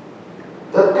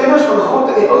 Dat kinders van God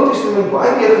in die Ou Testament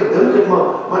baie keer gedink het,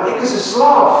 maar ek is 'n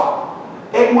slaaf.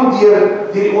 Ek moet deur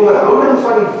die onderhouding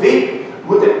van die wet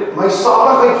moet ek my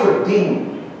saligheid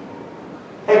verdien.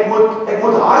 Ek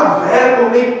moet hard werk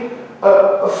om net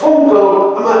 'n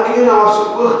vonkel in my eienaar se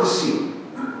oog te sien.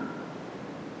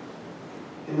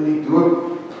 En met die doop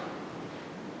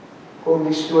kom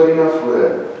die storie na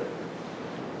vore.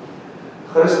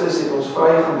 Christus het ons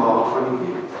vrygemaak van die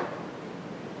wet.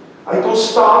 Hy het ons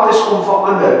status kom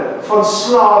verander van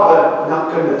slawe na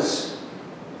kinders.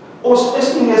 Ons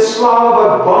is nie meer slawe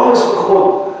wat bang is vir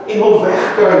God en wil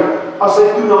wegkruip as hy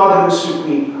toenadering soek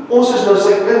nie. Ons is nou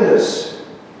sy kinders.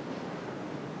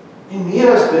 En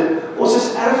meer as dit, ons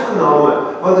is erfgename,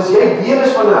 want as jy deel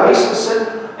is van 'n huisgesin,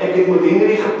 ek het met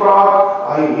Henry gepraat,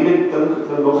 hy het dit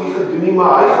dink nog nie gedoen nie,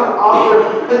 maar hy gaan Arthur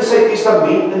in sy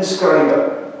testament inskryf.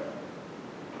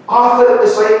 Arthur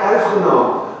is sy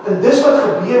erfgenaam. En dis wat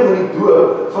gebeur met die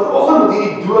doop. Vanoggend met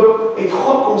hierdie doop het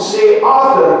God kom sê,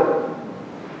 Arthur,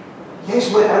 jy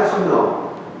is my erfgenaam.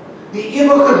 Die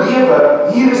ewige lewe,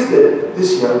 hier is dit,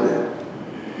 dis joune.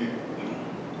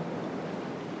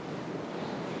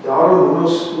 Daarom moet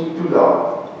ons nie toelaat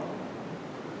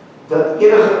dat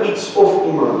enige iets of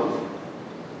iemand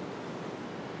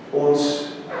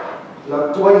ons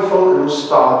laat twyfel in ons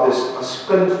status as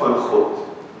kind van God,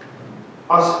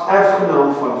 as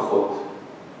erfgenaam van God,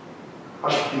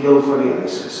 as deel van die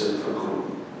huisgesin van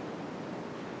God.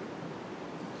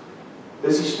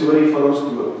 Dis die storie van ons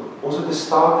doop. Ons het 'n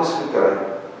status gekry.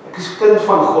 Ek is kind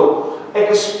van God. Ek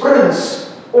is prins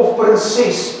of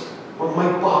prinses, want my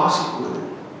pa is die koning.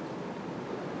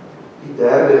 Die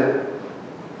derde,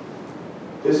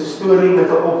 dis 'n storie met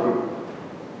 'n oproep.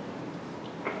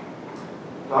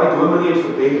 Daai dominee het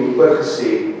vir Ben Hooper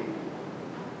gesê,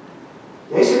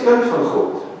 jy's 'n kind van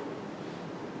God.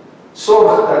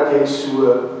 Sorg dat jy so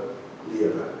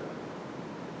lewe.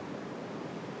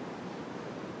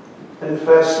 In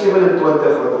vers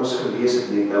 27 wat ons gelees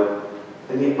het net nou,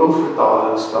 in die ou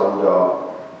vertaling staan daar,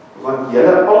 want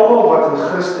julle almal wat in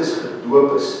Christus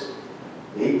gedoop is,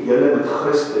 het julle met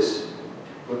Christus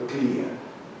bekleed.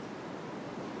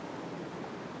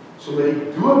 So met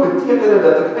die doop beteken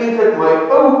dat ek eintlik my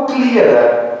ou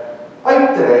klere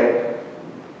uittrek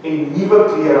en nuwe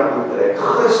klere aantrek,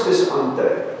 Christus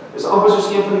aantrek. Dis amper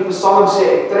soos een van die psalms sê,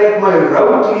 ek trek my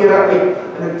rou klere uit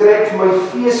en ek trek vir my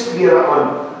feesklere aan.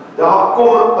 Daar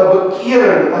kom 'n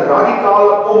bekering, 'n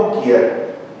radikale omkeer.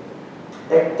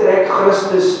 Ek trek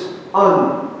Christus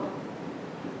aan.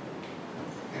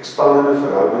 Ek staan in 'n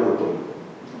verhouding met hom.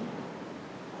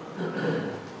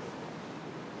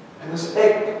 En as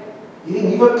ek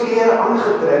hierdie nuwe klere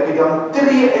aangetrek het, dan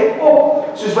tree ek op,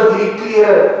 soos wat hierdie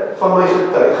klere van my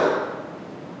getuig.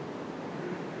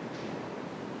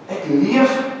 Ek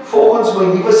leef volgens my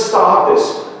nuwe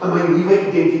status, in my nuwe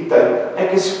identiteit.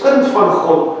 Ek is kind van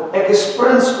God, ek is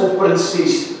prins of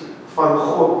prinses van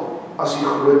God, as die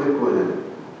grote koning.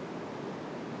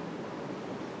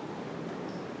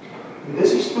 En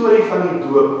dis die storie van die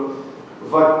doop,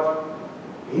 wat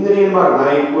Henry en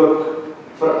Marley ook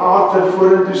vir Arthur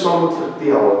vorentoe sal moet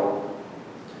vertel,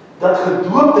 dat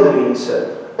gedoopte mense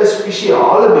is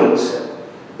spesiale mense,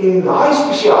 en daai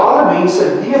spesiale mense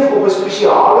leef op 'n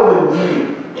spesiale manier,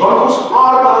 want ons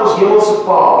aarde aan ons hemelse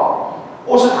Pa,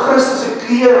 ons het Christus se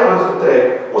klere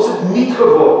aangetrek, ons het nuut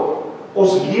geword,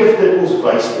 ons leef dit, ons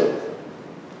wys dit.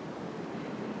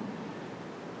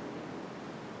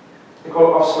 Ek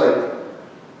wil afsluit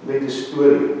met 'n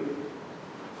storie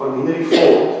van Henry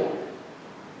Ford.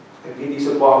 Ek weet hier's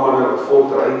 'n paar manne wat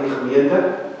Ford ry in die gemeente,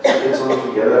 dit sal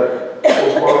vir julle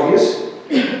kosbaar wees.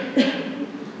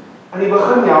 Aan die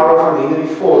beginjare van Henry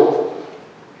Ford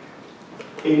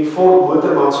en die Ford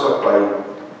motormaatskappy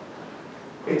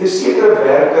het 'n sekere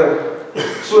werker,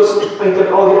 soos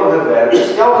eintlik al die ander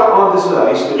werkers, elke aand as hulle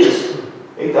huis toe is,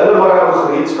 het hulle maar 'n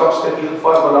gereedskapstukkie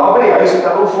gevat, want daar by die huis het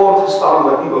 'n ou Ford gestaan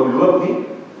wat nie wou loop nie.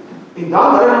 En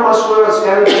dan hulle maar so 'n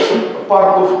skermtjie, 'n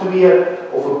part of twee,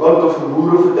 of 'n bout of 'n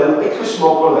boer of 'n ding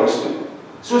uitgesmokkel huis toe.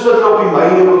 Soos wat hulle op die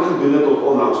myne ook gedoen het tot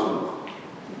onlangs toe nog.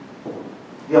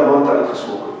 Diamante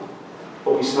uitgesmokkel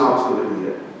op die snaakste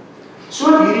maniere.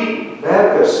 So het hierdie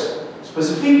werkers,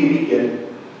 spesifiek hierdie een,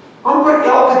 amper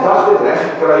elke dag het reg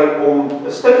gekry om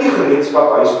 'n stukkie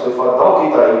gereedskap huis te vat. Dalk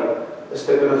het hy 'n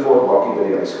stuk in 'n voorbakkie by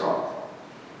die huis gehad.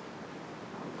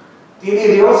 Teen die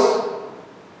reëls,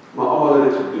 maar almal het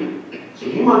dit gedoen. So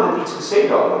niemand het iets gesê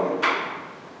daaroor.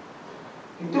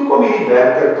 En toe kom hierdie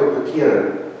werker tot bekering.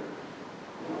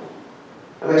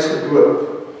 En hy is gedoop.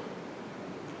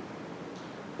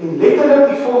 En letterlik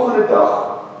die volgende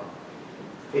dag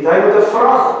het hy met 'n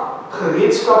vrag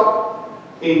gereedskap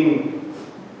en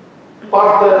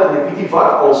parte en ek weet nie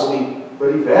wat als nie, by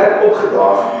die werk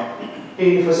opgedaag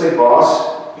en vir sy baas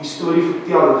die storie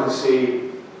vertel en gesê,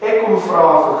 ek kom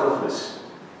vra vergifnis.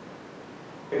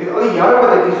 Ek het al die jare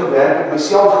wat ek hier gewerk het,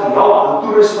 myself gehelp aan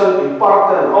toerusting en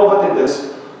parte en al wat dit is.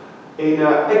 En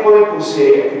ek wil net kom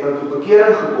sê, ek het dan tot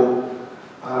bekering gekom,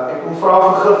 ek kom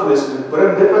vra vergifnis en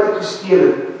bring dit wat ek gesteel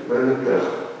het, bring ek terug.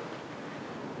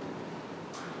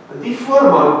 En die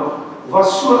voorman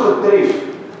was so getref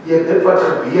deur dit wat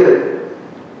gebeur het,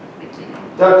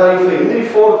 dat hy vir Henry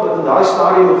Ford, wat in daai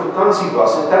stadium op vakansie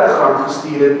was, 'n telegram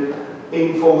gestuur het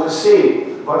en vir hom gesê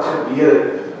wat gebeur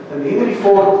het. En Henry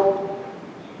Ford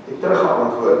het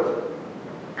teruggeantwoord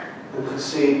en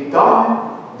gesê, dam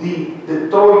die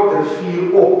Detroit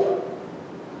rivier op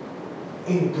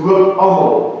en doop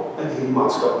almal in hierdie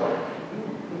maatskappy.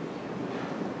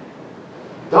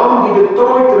 Dam die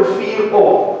Detroit rivier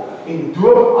op en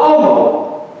doop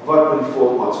almal wat by die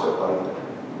Ford maatskappy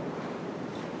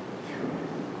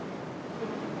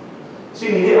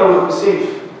Miskien hierdie ouer besef,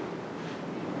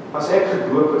 as ek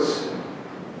gedoop is,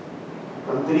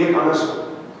 dan tree ek anders op.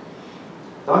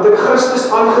 Dan het ek Christus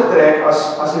aangetrek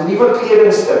as 'n nuwe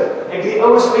kledingstuk. Ek het die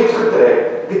oues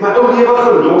uitgetrek, ek het my ou lewe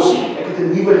gelos, ek het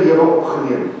 'n nuwe lewe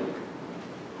opgeneem.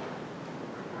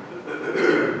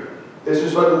 Dis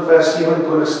soos wat in vers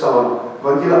 27 staan,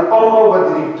 want julle almal wat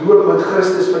deur die doop met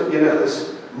Christus verenig is,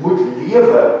 moet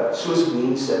lewe soos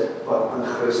mense wat aan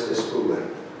Christus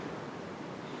behoort.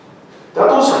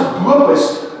 Dat ons gedoop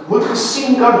is, moet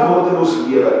gesien kan word in ons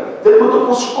lewe. Dit moet op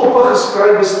ons koppe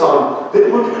geskrywe staan. Dit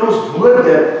moet in ons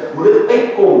woorde, moet dit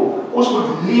uitkom. Ons moet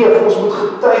leef, ons moet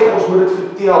getuig, ons moet dit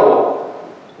vertel.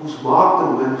 Ons maak te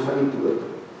min van die doop.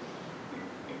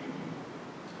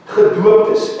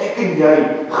 Gedooptes, ek en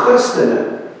jy,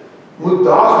 Christene, moet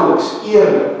daagliks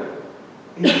eerlik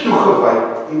en toegewyd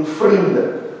en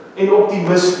vriendelik en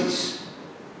optimisties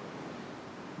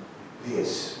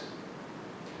wees.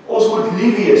 Ons moet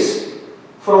lief wees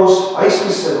vir ons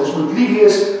huisgesin, ons moet lief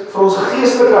wees vir ons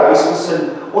geestelike huisgesin,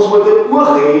 ons moet 'n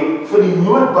oog hê vir die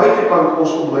nood buitekant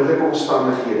ons onmiddellike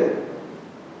omstandighede.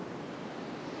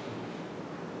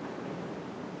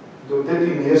 Toe dit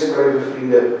die neerskrywe,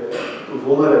 vriende, toe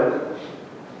wonder ek,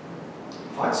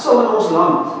 wat sal in ons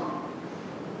land,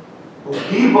 ons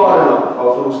dierbare land,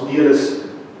 waarvan ons deel is,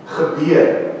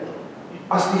 gebeur,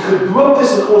 as die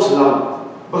gedooptes in ons land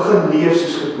begin leef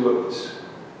soos gedooptes?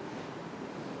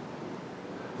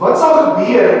 Wat sal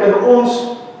gebeur in ons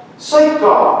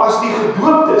Suid-Kaap as die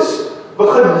gedooptes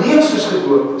begin leef soos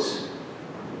gedooptes?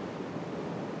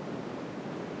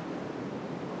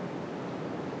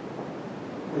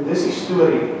 En dis die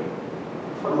storie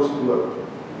van ons doop.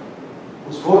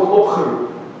 Ons word opgeroep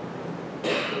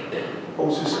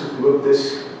om soos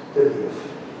gedooptes te leef.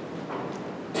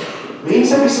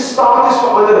 Mense wie se status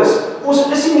verander is, ons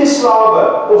is nie meer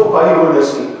slawe of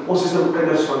bywoners nie, ons is nou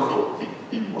kinders van God.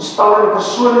 Ons staan in 'n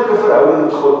persoonlike verhouding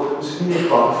met God, ons is nie meer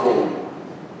bang vir hom.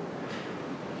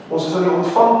 Ons is aan die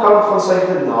ontvangkant van sy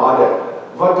genade,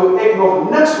 wat toe ek nog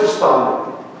niks verstaan het,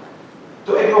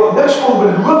 toe ek nog niks kon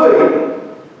beloof het,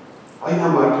 hy na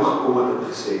my toe gekom het en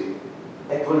gesê,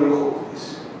 ek wil jou God wees,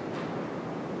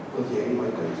 wil jy nie my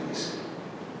kind wees.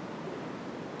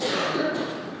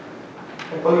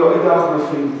 Ek wil jou uitdaag, my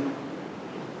vriend.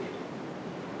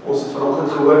 Ons het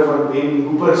vanoggend gehoor van Ben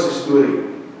Hooper se storie.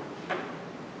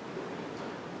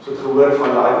 Ons het gehoor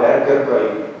van daai werker by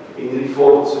Henry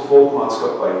Ford se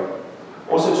volkmaatskappy.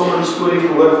 Ons het sommer die storie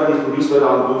gehoor van die verlies wat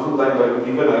daar in Bloemfontein by die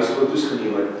Liewenhuis foto's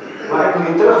geneem het. Maar ek wil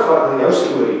jou terugvat na jou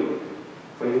storie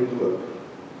van jou doop.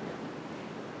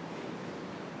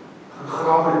 Gaan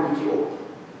grawe 'n bietjie op.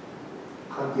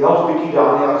 Gaan delf bietjie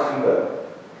daar in die argiewe.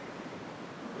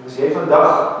 En as jy vandag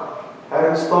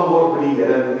hernstel word by die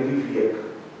Here in hierdie week,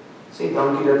 sê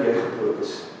dankie dat jy gedoop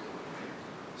is.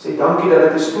 Sê dankie dat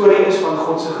dit 'n storie is van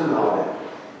God se genade.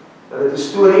 Dat dit 'n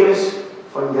storie is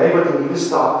van jy wat 'n nuwe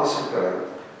status gekry het.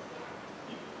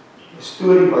 'n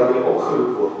Storie waar jy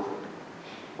opgeroep word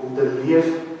om te leef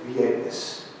wie jy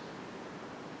is.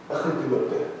 'n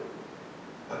Gedoopte,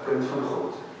 'n kind van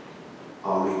God.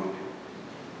 Amen.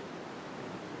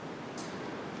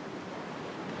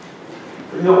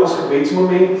 Vriende, ons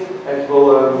gebedsmoment, ek wil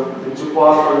dit so 'n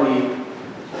paar van die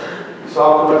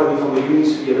sake wat in die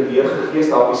families vir julle weergegee is,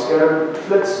 daar op die skerm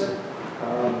flits.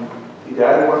 Die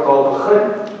derde kwartaal begin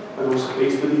in ons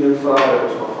gebedsbediening vra dat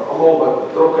ons maar vir almal wat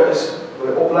betrokke is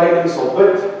by opleiding sal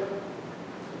bid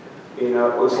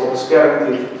en ons sal beskerm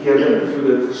teen verkeerde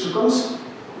invloede en versoekings.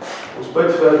 Ons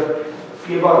bid vir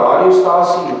Feba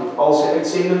radiostasie met al sy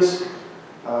uitsendings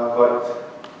wat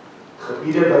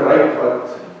gebiede bereik wat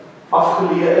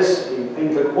afgeleë is en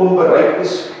eintlik onbereik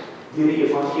is deur die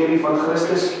evangelie van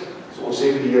Christus. So ons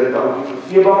sê vir die Here dankie vir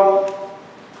Feba.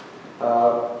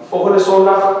 Volgende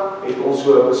Sondag het ons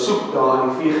so 'n besoek daar in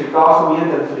die VGK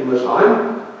gemeente in Vreemdersheim.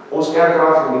 Ons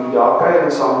kerkraad gaan 'n bietjie daar kuier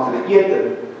en saam met hulle eet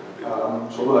en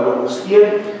sommer hulle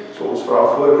ondersteun. So ons vra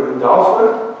voorbereiding daarvoor.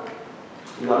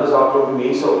 En dan is daar 'n klomp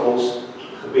mense op ons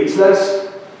gebedslys.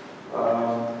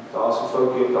 Daar's 'n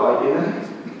vroutjie op daai ene.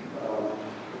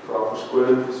 Vra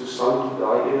verskoning vir Susan,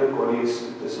 daai ene Connie is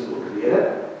tussen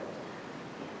oorlede.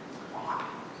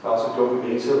 Daar's 'n klomp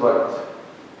mense wat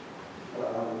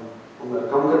onder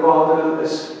kankerbehandeling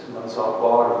is, en dan is daar 'n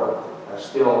paar wat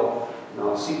herstel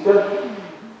na siekte.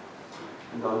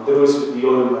 En dan troos vir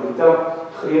Dion en Marita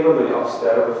grewe by die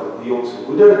afsterwe van Dion se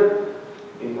moeder.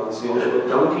 En dan sê ons ook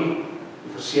dankie,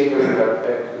 die versekering dat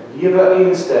ek lewe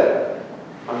en sterf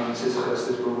aan Jesus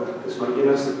Christus behoort. Dis my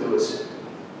enigste troos.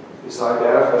 Jesaja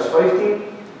 30 vers 15,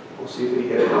 ons sê vir die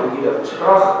Here dankie dat ons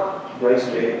krag juis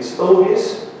lê in stil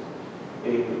wees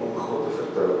en om God te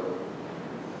vertrou.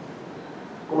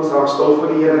 kom ons raak stil vir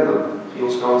die Here en dan gee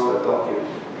ons kans dat elkeen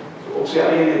so op sy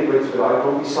eie net bid vir daai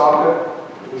klompie sake.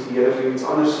 As die Here vir iets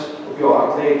anders op jou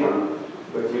hart lê, dan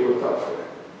bid jy ook daarvoor.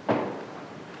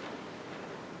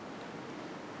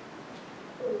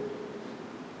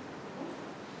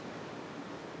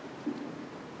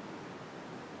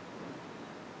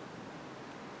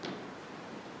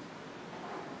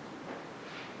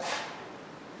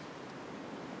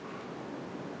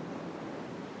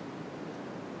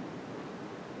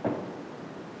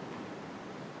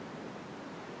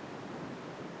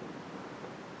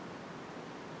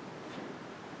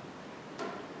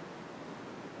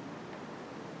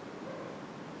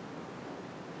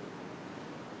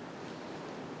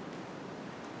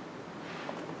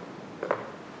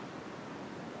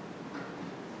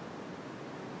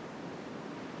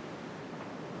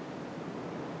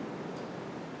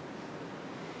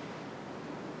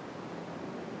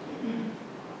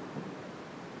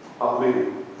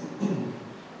 Amen.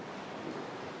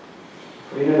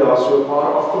 Vriende, daar is so 'n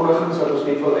paar afkondigings wat ons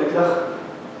net wil uitlig.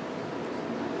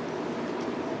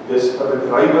 Dis 'n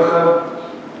bedrywige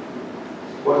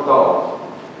kwartaal.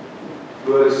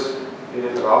 Floris het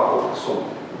dit raak opgesom.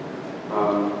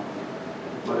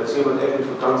 Maar dit sê wat ek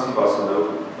in vakansie was en nou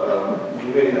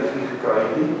nie meer energie gekry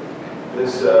het nie.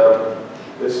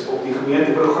 Dis op die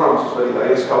gemeenteprogram, soos wat die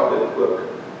leierskap dit ook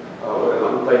oor 'n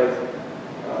lang tyd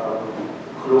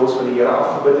glo ons van die Here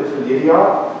afgebid het verlede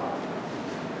jaar.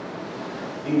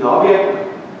 Die naweek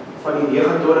van die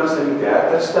 29ste en die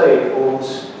 30ste het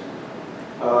ons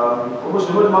kom ons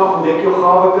noem dit maar ontdek jou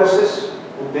gawe kursus,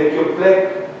 ontdek jou plek,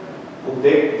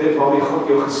 ontdek dit waarmee God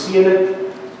jou geseën het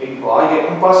en waar jy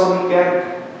inpas in die kerk,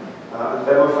 in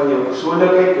terme van jou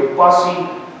persoonlikheid, jou passie,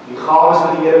 die gawes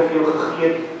wat die Here vir jou gegee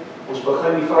het. Ons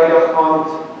begin die Vrydag aand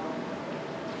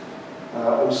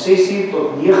om 6:00 tot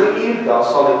 9:00, daar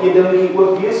sal 'n eetdingetjie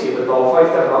ook wees. Jy betaal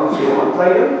R50 vir jou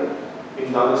aankleding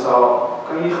en dan is daar,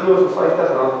 kan jy glo vir R50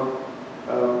 'n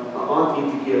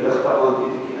aandetjie, 'n ligte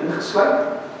aandetjie ingesluit.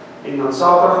 En dan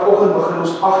Saterdagoggend begin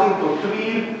ons 8:00 tot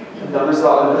 2:00 en dan is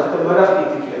daar 'n ligte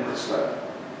middagetjie ingesluit.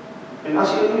 En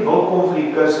as jy nie wil kom vir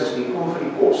die kursus nie, kom vir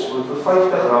die kos, want vir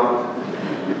R50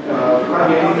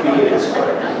 kan jy nie vir iets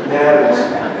kry. Nergens.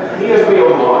 Nie eens by jou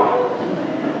ma.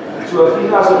 So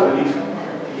vriende, asseblief,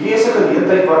 hier is 'n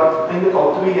geleentheid wat eintlik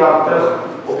al 2 jaar terug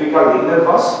op die kalender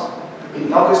was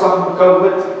en elke slag met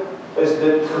COVID is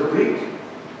dit gebreek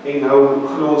en nou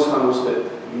glo ons gaan ons dit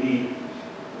hierdie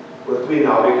oor 2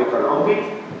 naweke kan aanbied.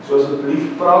 So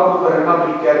asseblief praat met Marina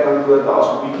by die kerkkantoor, daar's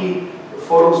 'n bietjie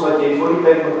vorms wat jy voor die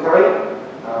tyd moet kry.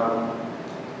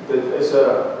 Dit is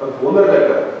 'n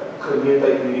wonderlike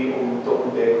geleentheid hierdie om te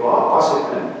ontdek waar pas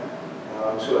ek in.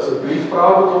 So asseblief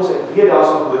praat met ons. Ek weet daar's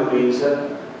nog min mense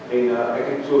en ek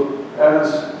het so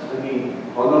ergens in die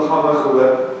wandelgange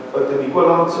gehoor dat die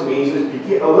Nikolandse mense is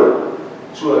bietjie ouer,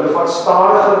 so hulle vat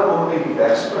stadiger om uit die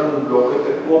wegspringblokke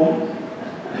te kom.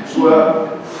 So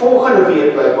volgende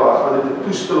week blykbaar gaan dit 'n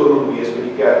toestrooming wees by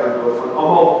die kerkkantoor van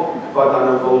almal wat dan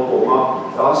nou wil kom, maar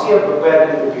daar's nie 'n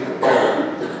beperking op die getal.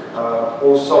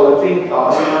 Ons sal 'n tent,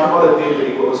 daar's in elk geval 'n tent by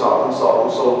die Kommissariatssaal,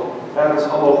 ons sal ergens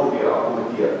almal probeer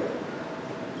akkommodeer.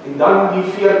 En dan die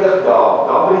 40 dae,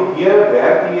 daar by die deure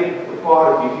werk die 'n paar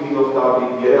bietjie die nog daar by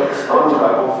die deure gestaan en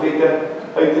daai pamflette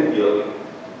uit te deel.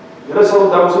 Julle sal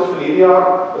onthou ons het verlede jaar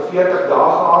 'n 40 dae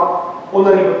gehad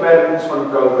onder die beperkings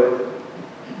van COVID.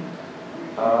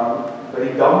 By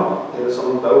die dam, julle sal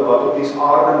onthou wat op die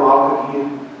aarde maak ek hier,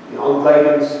 die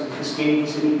handleidings, die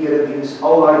geskenkies in die erediens,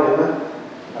 al daai dinge.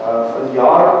 Van die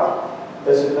jaar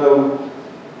is dit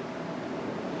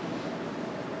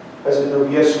nou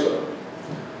weer so.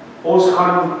 Ons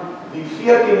gaan die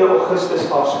 14de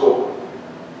Augustus afskop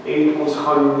en ons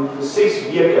gaan vir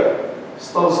 6 weke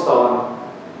stil staan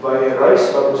by 'n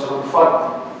reis wat ons gaan vat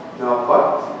na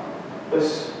wat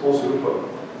is ons roeping.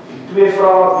 Die 2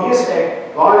 vrae, wie is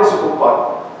ek, waar is ek op pad?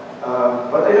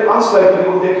 Wat eintlik aansluit by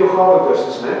die ontdek jou gawe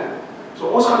kursus, né? So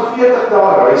ons gaan 40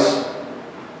 dae reis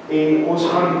en ons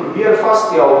gaan probeer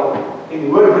vasstel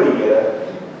en hoor by die Here,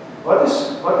 wat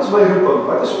is my roeping?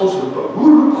 Wat is ons roeping? Hoe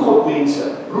roep God mense?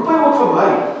 Roep hy ook vir my?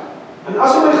 En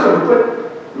as hy my geroep het,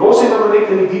 los hy nou net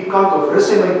in die diep kant of rus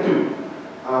hy my toe?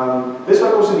 Dis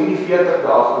wat ons in hierdie 40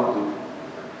 dae gaan doen.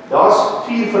 Daar's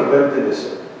 4 verbintenisse.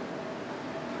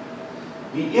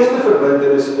 Die eerste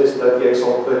verbintenis is dat jy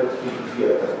sal bid vir die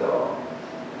 40 dae.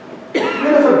 Die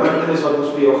tweede verbintenis wat ons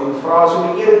vir jou gaan vra is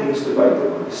om die eredienste by te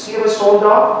woon. 7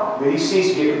 Sondag met die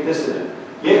 6 weke tussenin.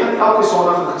 Jy gaan elke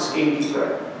Sondag 'n geskenkie kry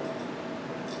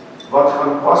wat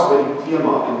gaan pas by die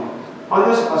tema en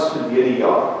anders as verlede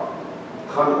jaar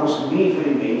gaan ons nie vir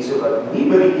die mense wat nie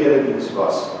by die erediens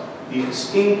was die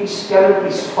geskenkies,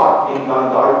 skelmpies vat en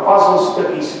dan daai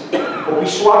puzzelstukkies op die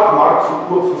swart mark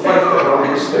verkoop vir R50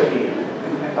 per stukkie.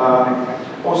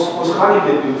 Ons gaan nie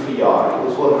dit doen vir jare.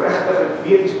 Ons wil regtig, ek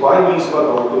weet, is baie mense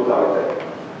wat hou op daai tyd.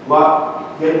 Maar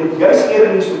jy moet juist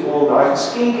eerder toe kom om daai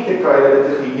geskenkie te kry dat dit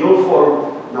 'n geheel vorm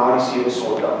na die 7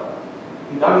 Sondag.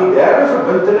 En dan die derde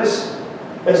verbintenis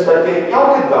is dat jy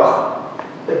elke dag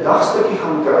 'n dagstukkie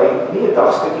gaan kry, nie 'n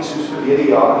dagstukkie soos verlede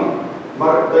jaar nie,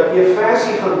 maar dat jy 'n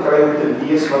versie gaan kry om te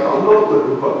lees wat handel oor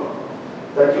roeping.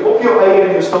 Dat jy op jou eie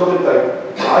in jou stilte tyd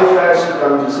daai versie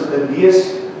kan sit en lees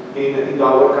en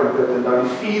daaroor kan bid. En dan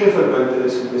die vierde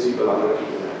verbintenis, en dis die belangrike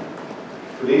ding.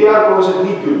 Verlede jaar kon ons dit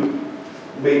nie doen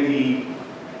met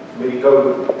die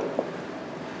COVID.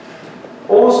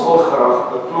 Ons wil graag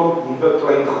 'n klomp nuwe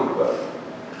klein groepe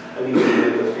in die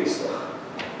gemeente vestig.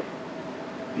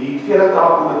 Die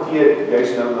 40-dae komitee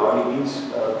juist nou na die diens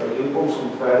byeenkoms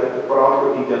om verder te praat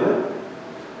oor die dinge.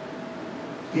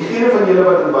 Diegene van julle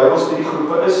wat in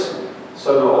Bybelstudiegroepe is,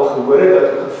 sal nou al gehoor het dat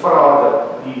ek gevra het dat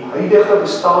die huidige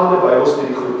bestaande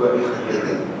Bybelstudiegroepe in die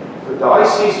gemeente vir daai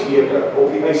 6 weke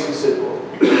op die ys gesit word.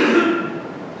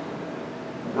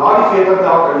 Na die 40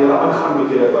 dae kan julle aangaan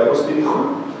met julle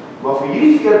Bybelstudiegroep, maar vir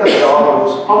hierdie 40 dae wil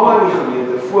ons almal in die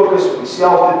gemeente fokus op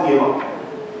dieselfde tema.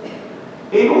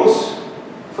 En ons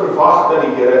verwag dat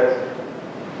die Here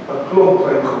 'n klomp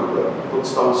klein groepe tot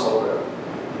stand sal bring.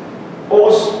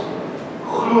 Ons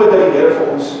glo dat die Here vir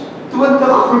ons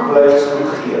 20 groepleiers gaan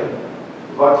gee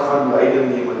wat gaan leiding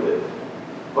neem in dit.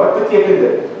 Wat beteken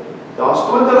dit? Daar's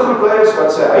 20 groepleiers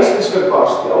wat sy huis beskikbaar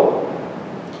stel,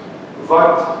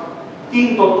 wat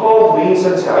 10 tot 12 mense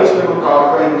in sy huis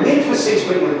bymekaar kry net vir 6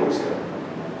 byeenkomste.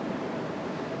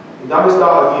 En dan is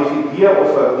daar 'n DVD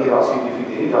of nie, daar's nie 'n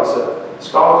DVD, daar's 'n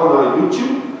skakel na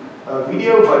YouTube, 'n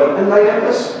video wat die inleiding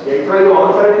is. Jy kry 'n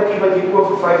aanleidingkie wat jy koop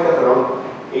vir R50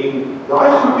 en daai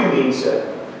groepie mense,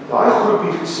 daai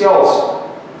groepie gesels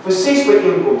vir 6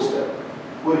 byeenkomste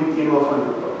oor die tema van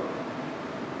roeping.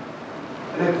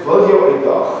 En ek wil jou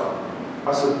uitdaag,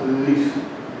 asseblief,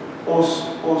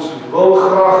 ons wil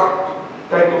graag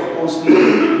kyk of ons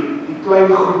die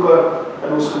klein groepe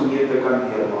in ons gemeente kan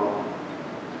deurmaak.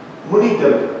 Moenie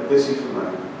dink, dis nie vir my.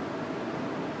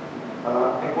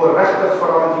 Ek wil regtig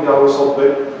vra dat jy daaroor sal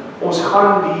bid. Ons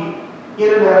gaan die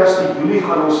 31ste Julie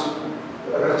gaan ons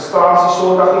registrasie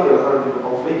Sondag hê, julle gaan dit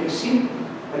op alfletjies sien.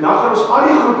 En dan gaan ons al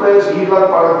die groepleiers hier laat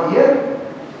paradeer.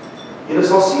 Julle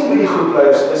sal sien by die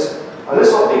groepleiers is, hulle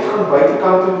sal uitgaan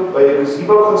buitekant toe, by die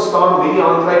resibou gaan staan met die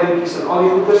handleidingkies en al die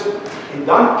goeders. En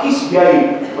dan kies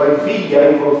jy by wie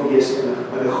jy wil wees in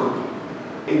 'n groep.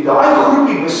 En daai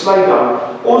groepie besluit dan,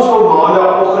 ons wil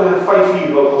maandagooggend om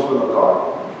 5:00 wil ons bymekaar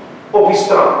op die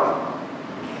strand.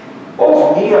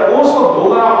 Of nee, ons wil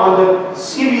donderdag aande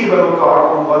 7:00 bymekaar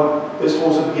kom, want dis vir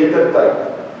ons 'n beter tyd.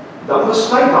 Dan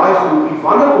besluit daai groepie,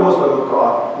 wanneer kom ons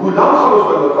bymekaar, hoe lank gaan ons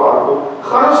bymekaar kom,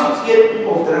 gaan ons iets eet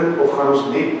of drink, of gaan ons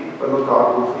net bymekaar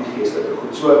kom vir die geestelike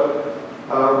goed. So,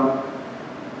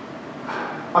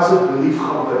 asseblief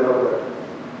gaan bid daaroor.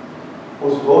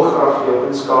 Ons wil graag jou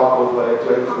inskakel by 'n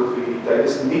klein groep vir hierdie tyd. Dit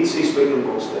is net 6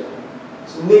 byeenkomste. Dit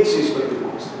is net 6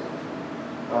 byeenkomste.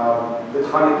 Dit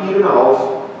gaan 'n uur en 'n half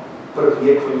per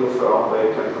week van jou vra by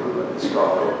 'n klein groep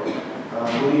inskakel.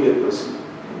 Moenie dit mis nie.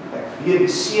 Ek weet die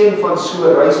seën van so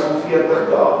 'n reis van 40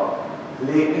 dae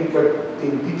lê eintlik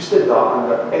ten diepste daarin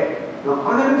dat ek, na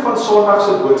aanleiding van Sondag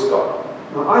se boodskap,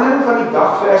 na aanleiding van die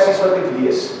dagversies wat ek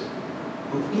lees,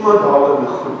 moet iemand daaroor in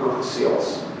 'n groep kan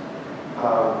gesels.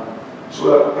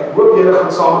 So ek hoop julle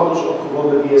gaan saam met ons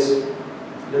opgewonde wees.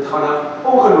 Dit gaan 'n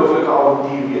ongelooflike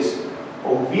avontuur wees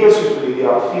om weer soos vir die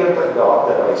jaar 40 dae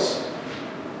te reis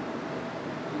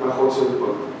na God se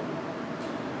roeping.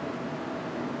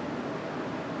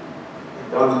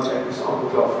 Dan ek is amper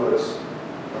klaar voor is.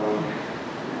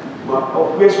 Maar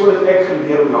op persoonlik het ek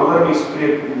geleer hoe langer mens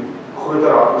spreek, hoe groter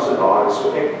raak ons daar is.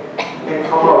 So ek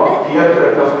gaan maar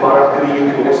deurdruk na Mark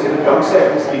 3, ons het 'n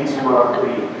dankseggingdiens vir Mark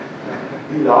 3.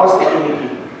 Die laaste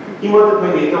enetjie, iemand het my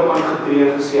net op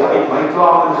aangetree en gesê, hy het my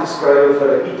klaar ingeskrywe vir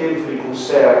 'n item vir die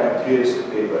konsert die 2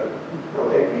 September. Nou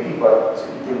ek weet nie wat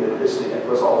item dit is nie, ek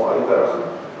was al ywerig.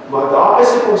 Maar daar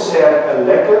is 'n konsert, 'n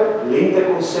lekker lente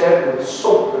konsert met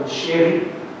sop en sherry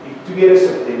die 2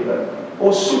 September.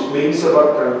 Ons soek mense wat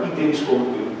kan items kom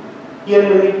doen. 1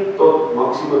 minuut tot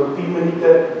maksimum 10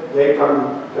 minute. Jy kan,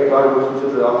 kyk daar het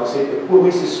ons daar gesê, 'n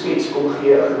komiese skets kom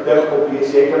gee, 'n gedig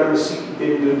oplees, jy kan 'n musiek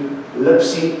item doen,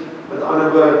 lipsync, met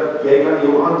ander woorde, jy kan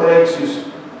jou aantrek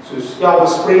soos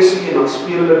Elvis Presley en dan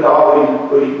speel hulle daar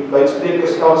oor die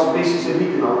luidsprekers Elvis Presley se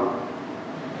lied en dan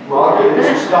maak jy dit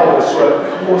so stel,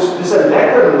 so dis 'n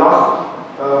lekker lag,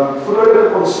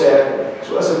 vrolike konsert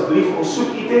So asseblief, ons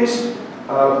soek items,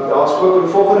 daar is ook 'n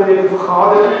volgende week 'n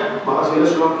vergadering, maar as julle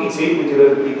so iets het, moet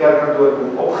julle die kerkkantoor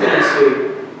kom opgee en sê,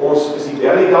 ons is die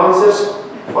belly dancers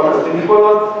van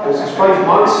Nicoland, ons is 5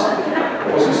 mans,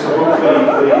 ons is geboek vir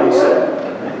die konsert.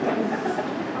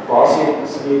 Waar sê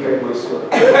jy, kyk my so.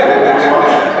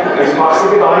 Ons mag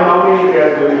seker daai naam nie in die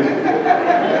kerk doen.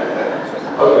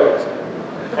 Ok,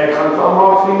 ek gaan het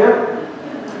aanmaak, vriende.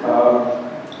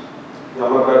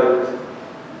 Jammer dat het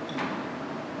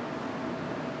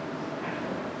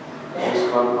ons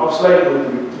gaan afsluit met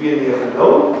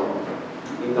 290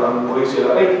 en dan mooi is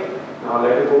julle uit na 'n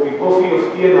lekker koppie koffie of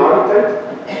tee na die tyd.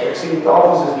 Ek sien die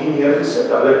tafels is hier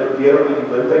neergesit, hulle probeer om uit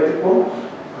die wind uit te kom.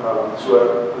 So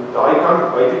aan daai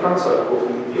kant, buitekant sal ek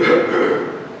koffie en tee.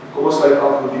 Kom ons sluit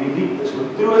af met hierdie lied. Dis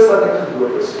met troos dat ek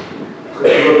gedoop is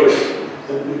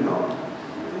in u naam.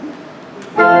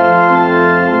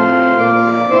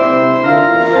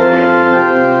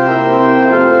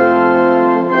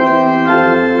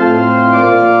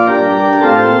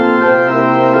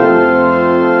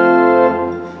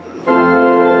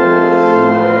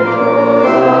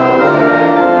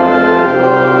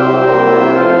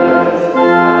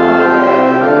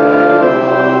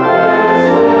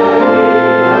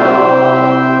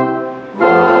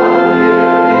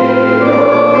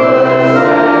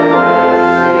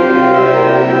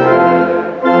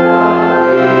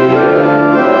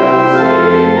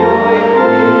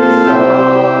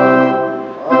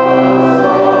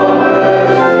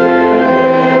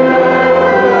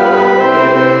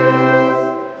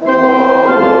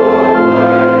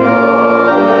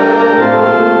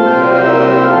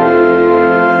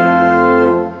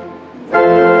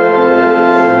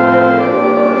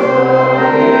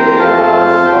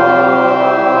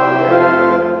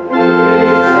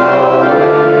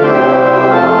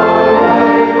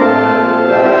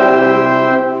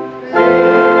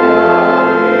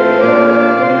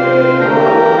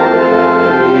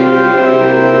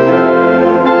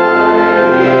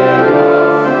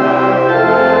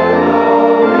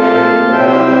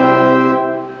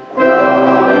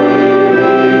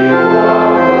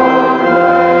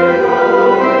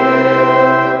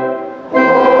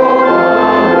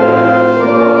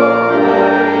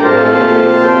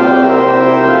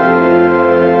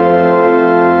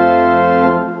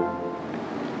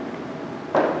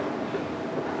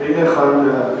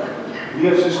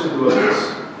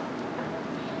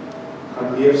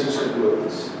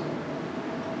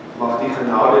 Mag die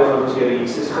genade van ons Here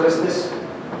Jesus Christus,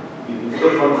 die liefde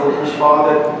van God ons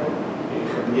Vader en die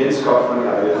gemeenskap van die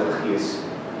Heilige Gees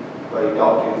by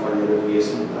elkeen van julle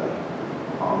wees en bly.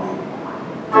 Amen.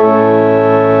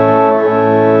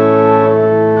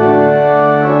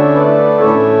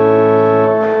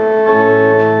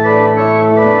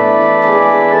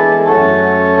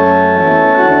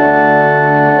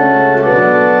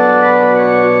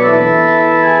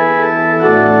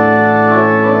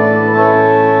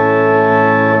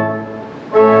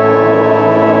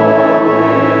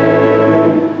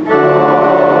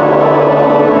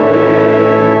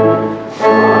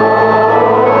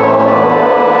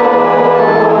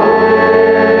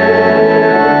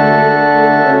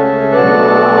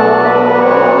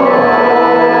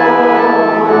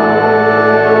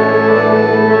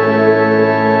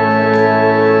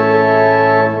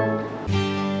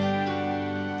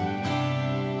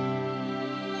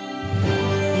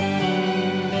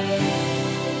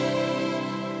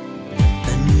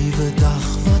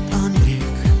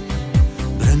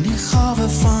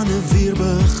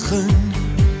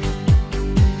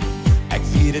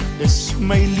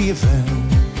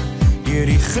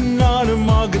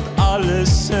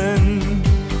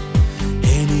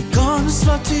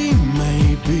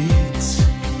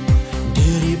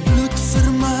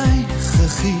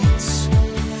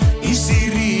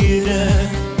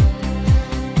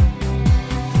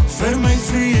 Vir my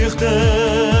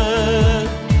vreugde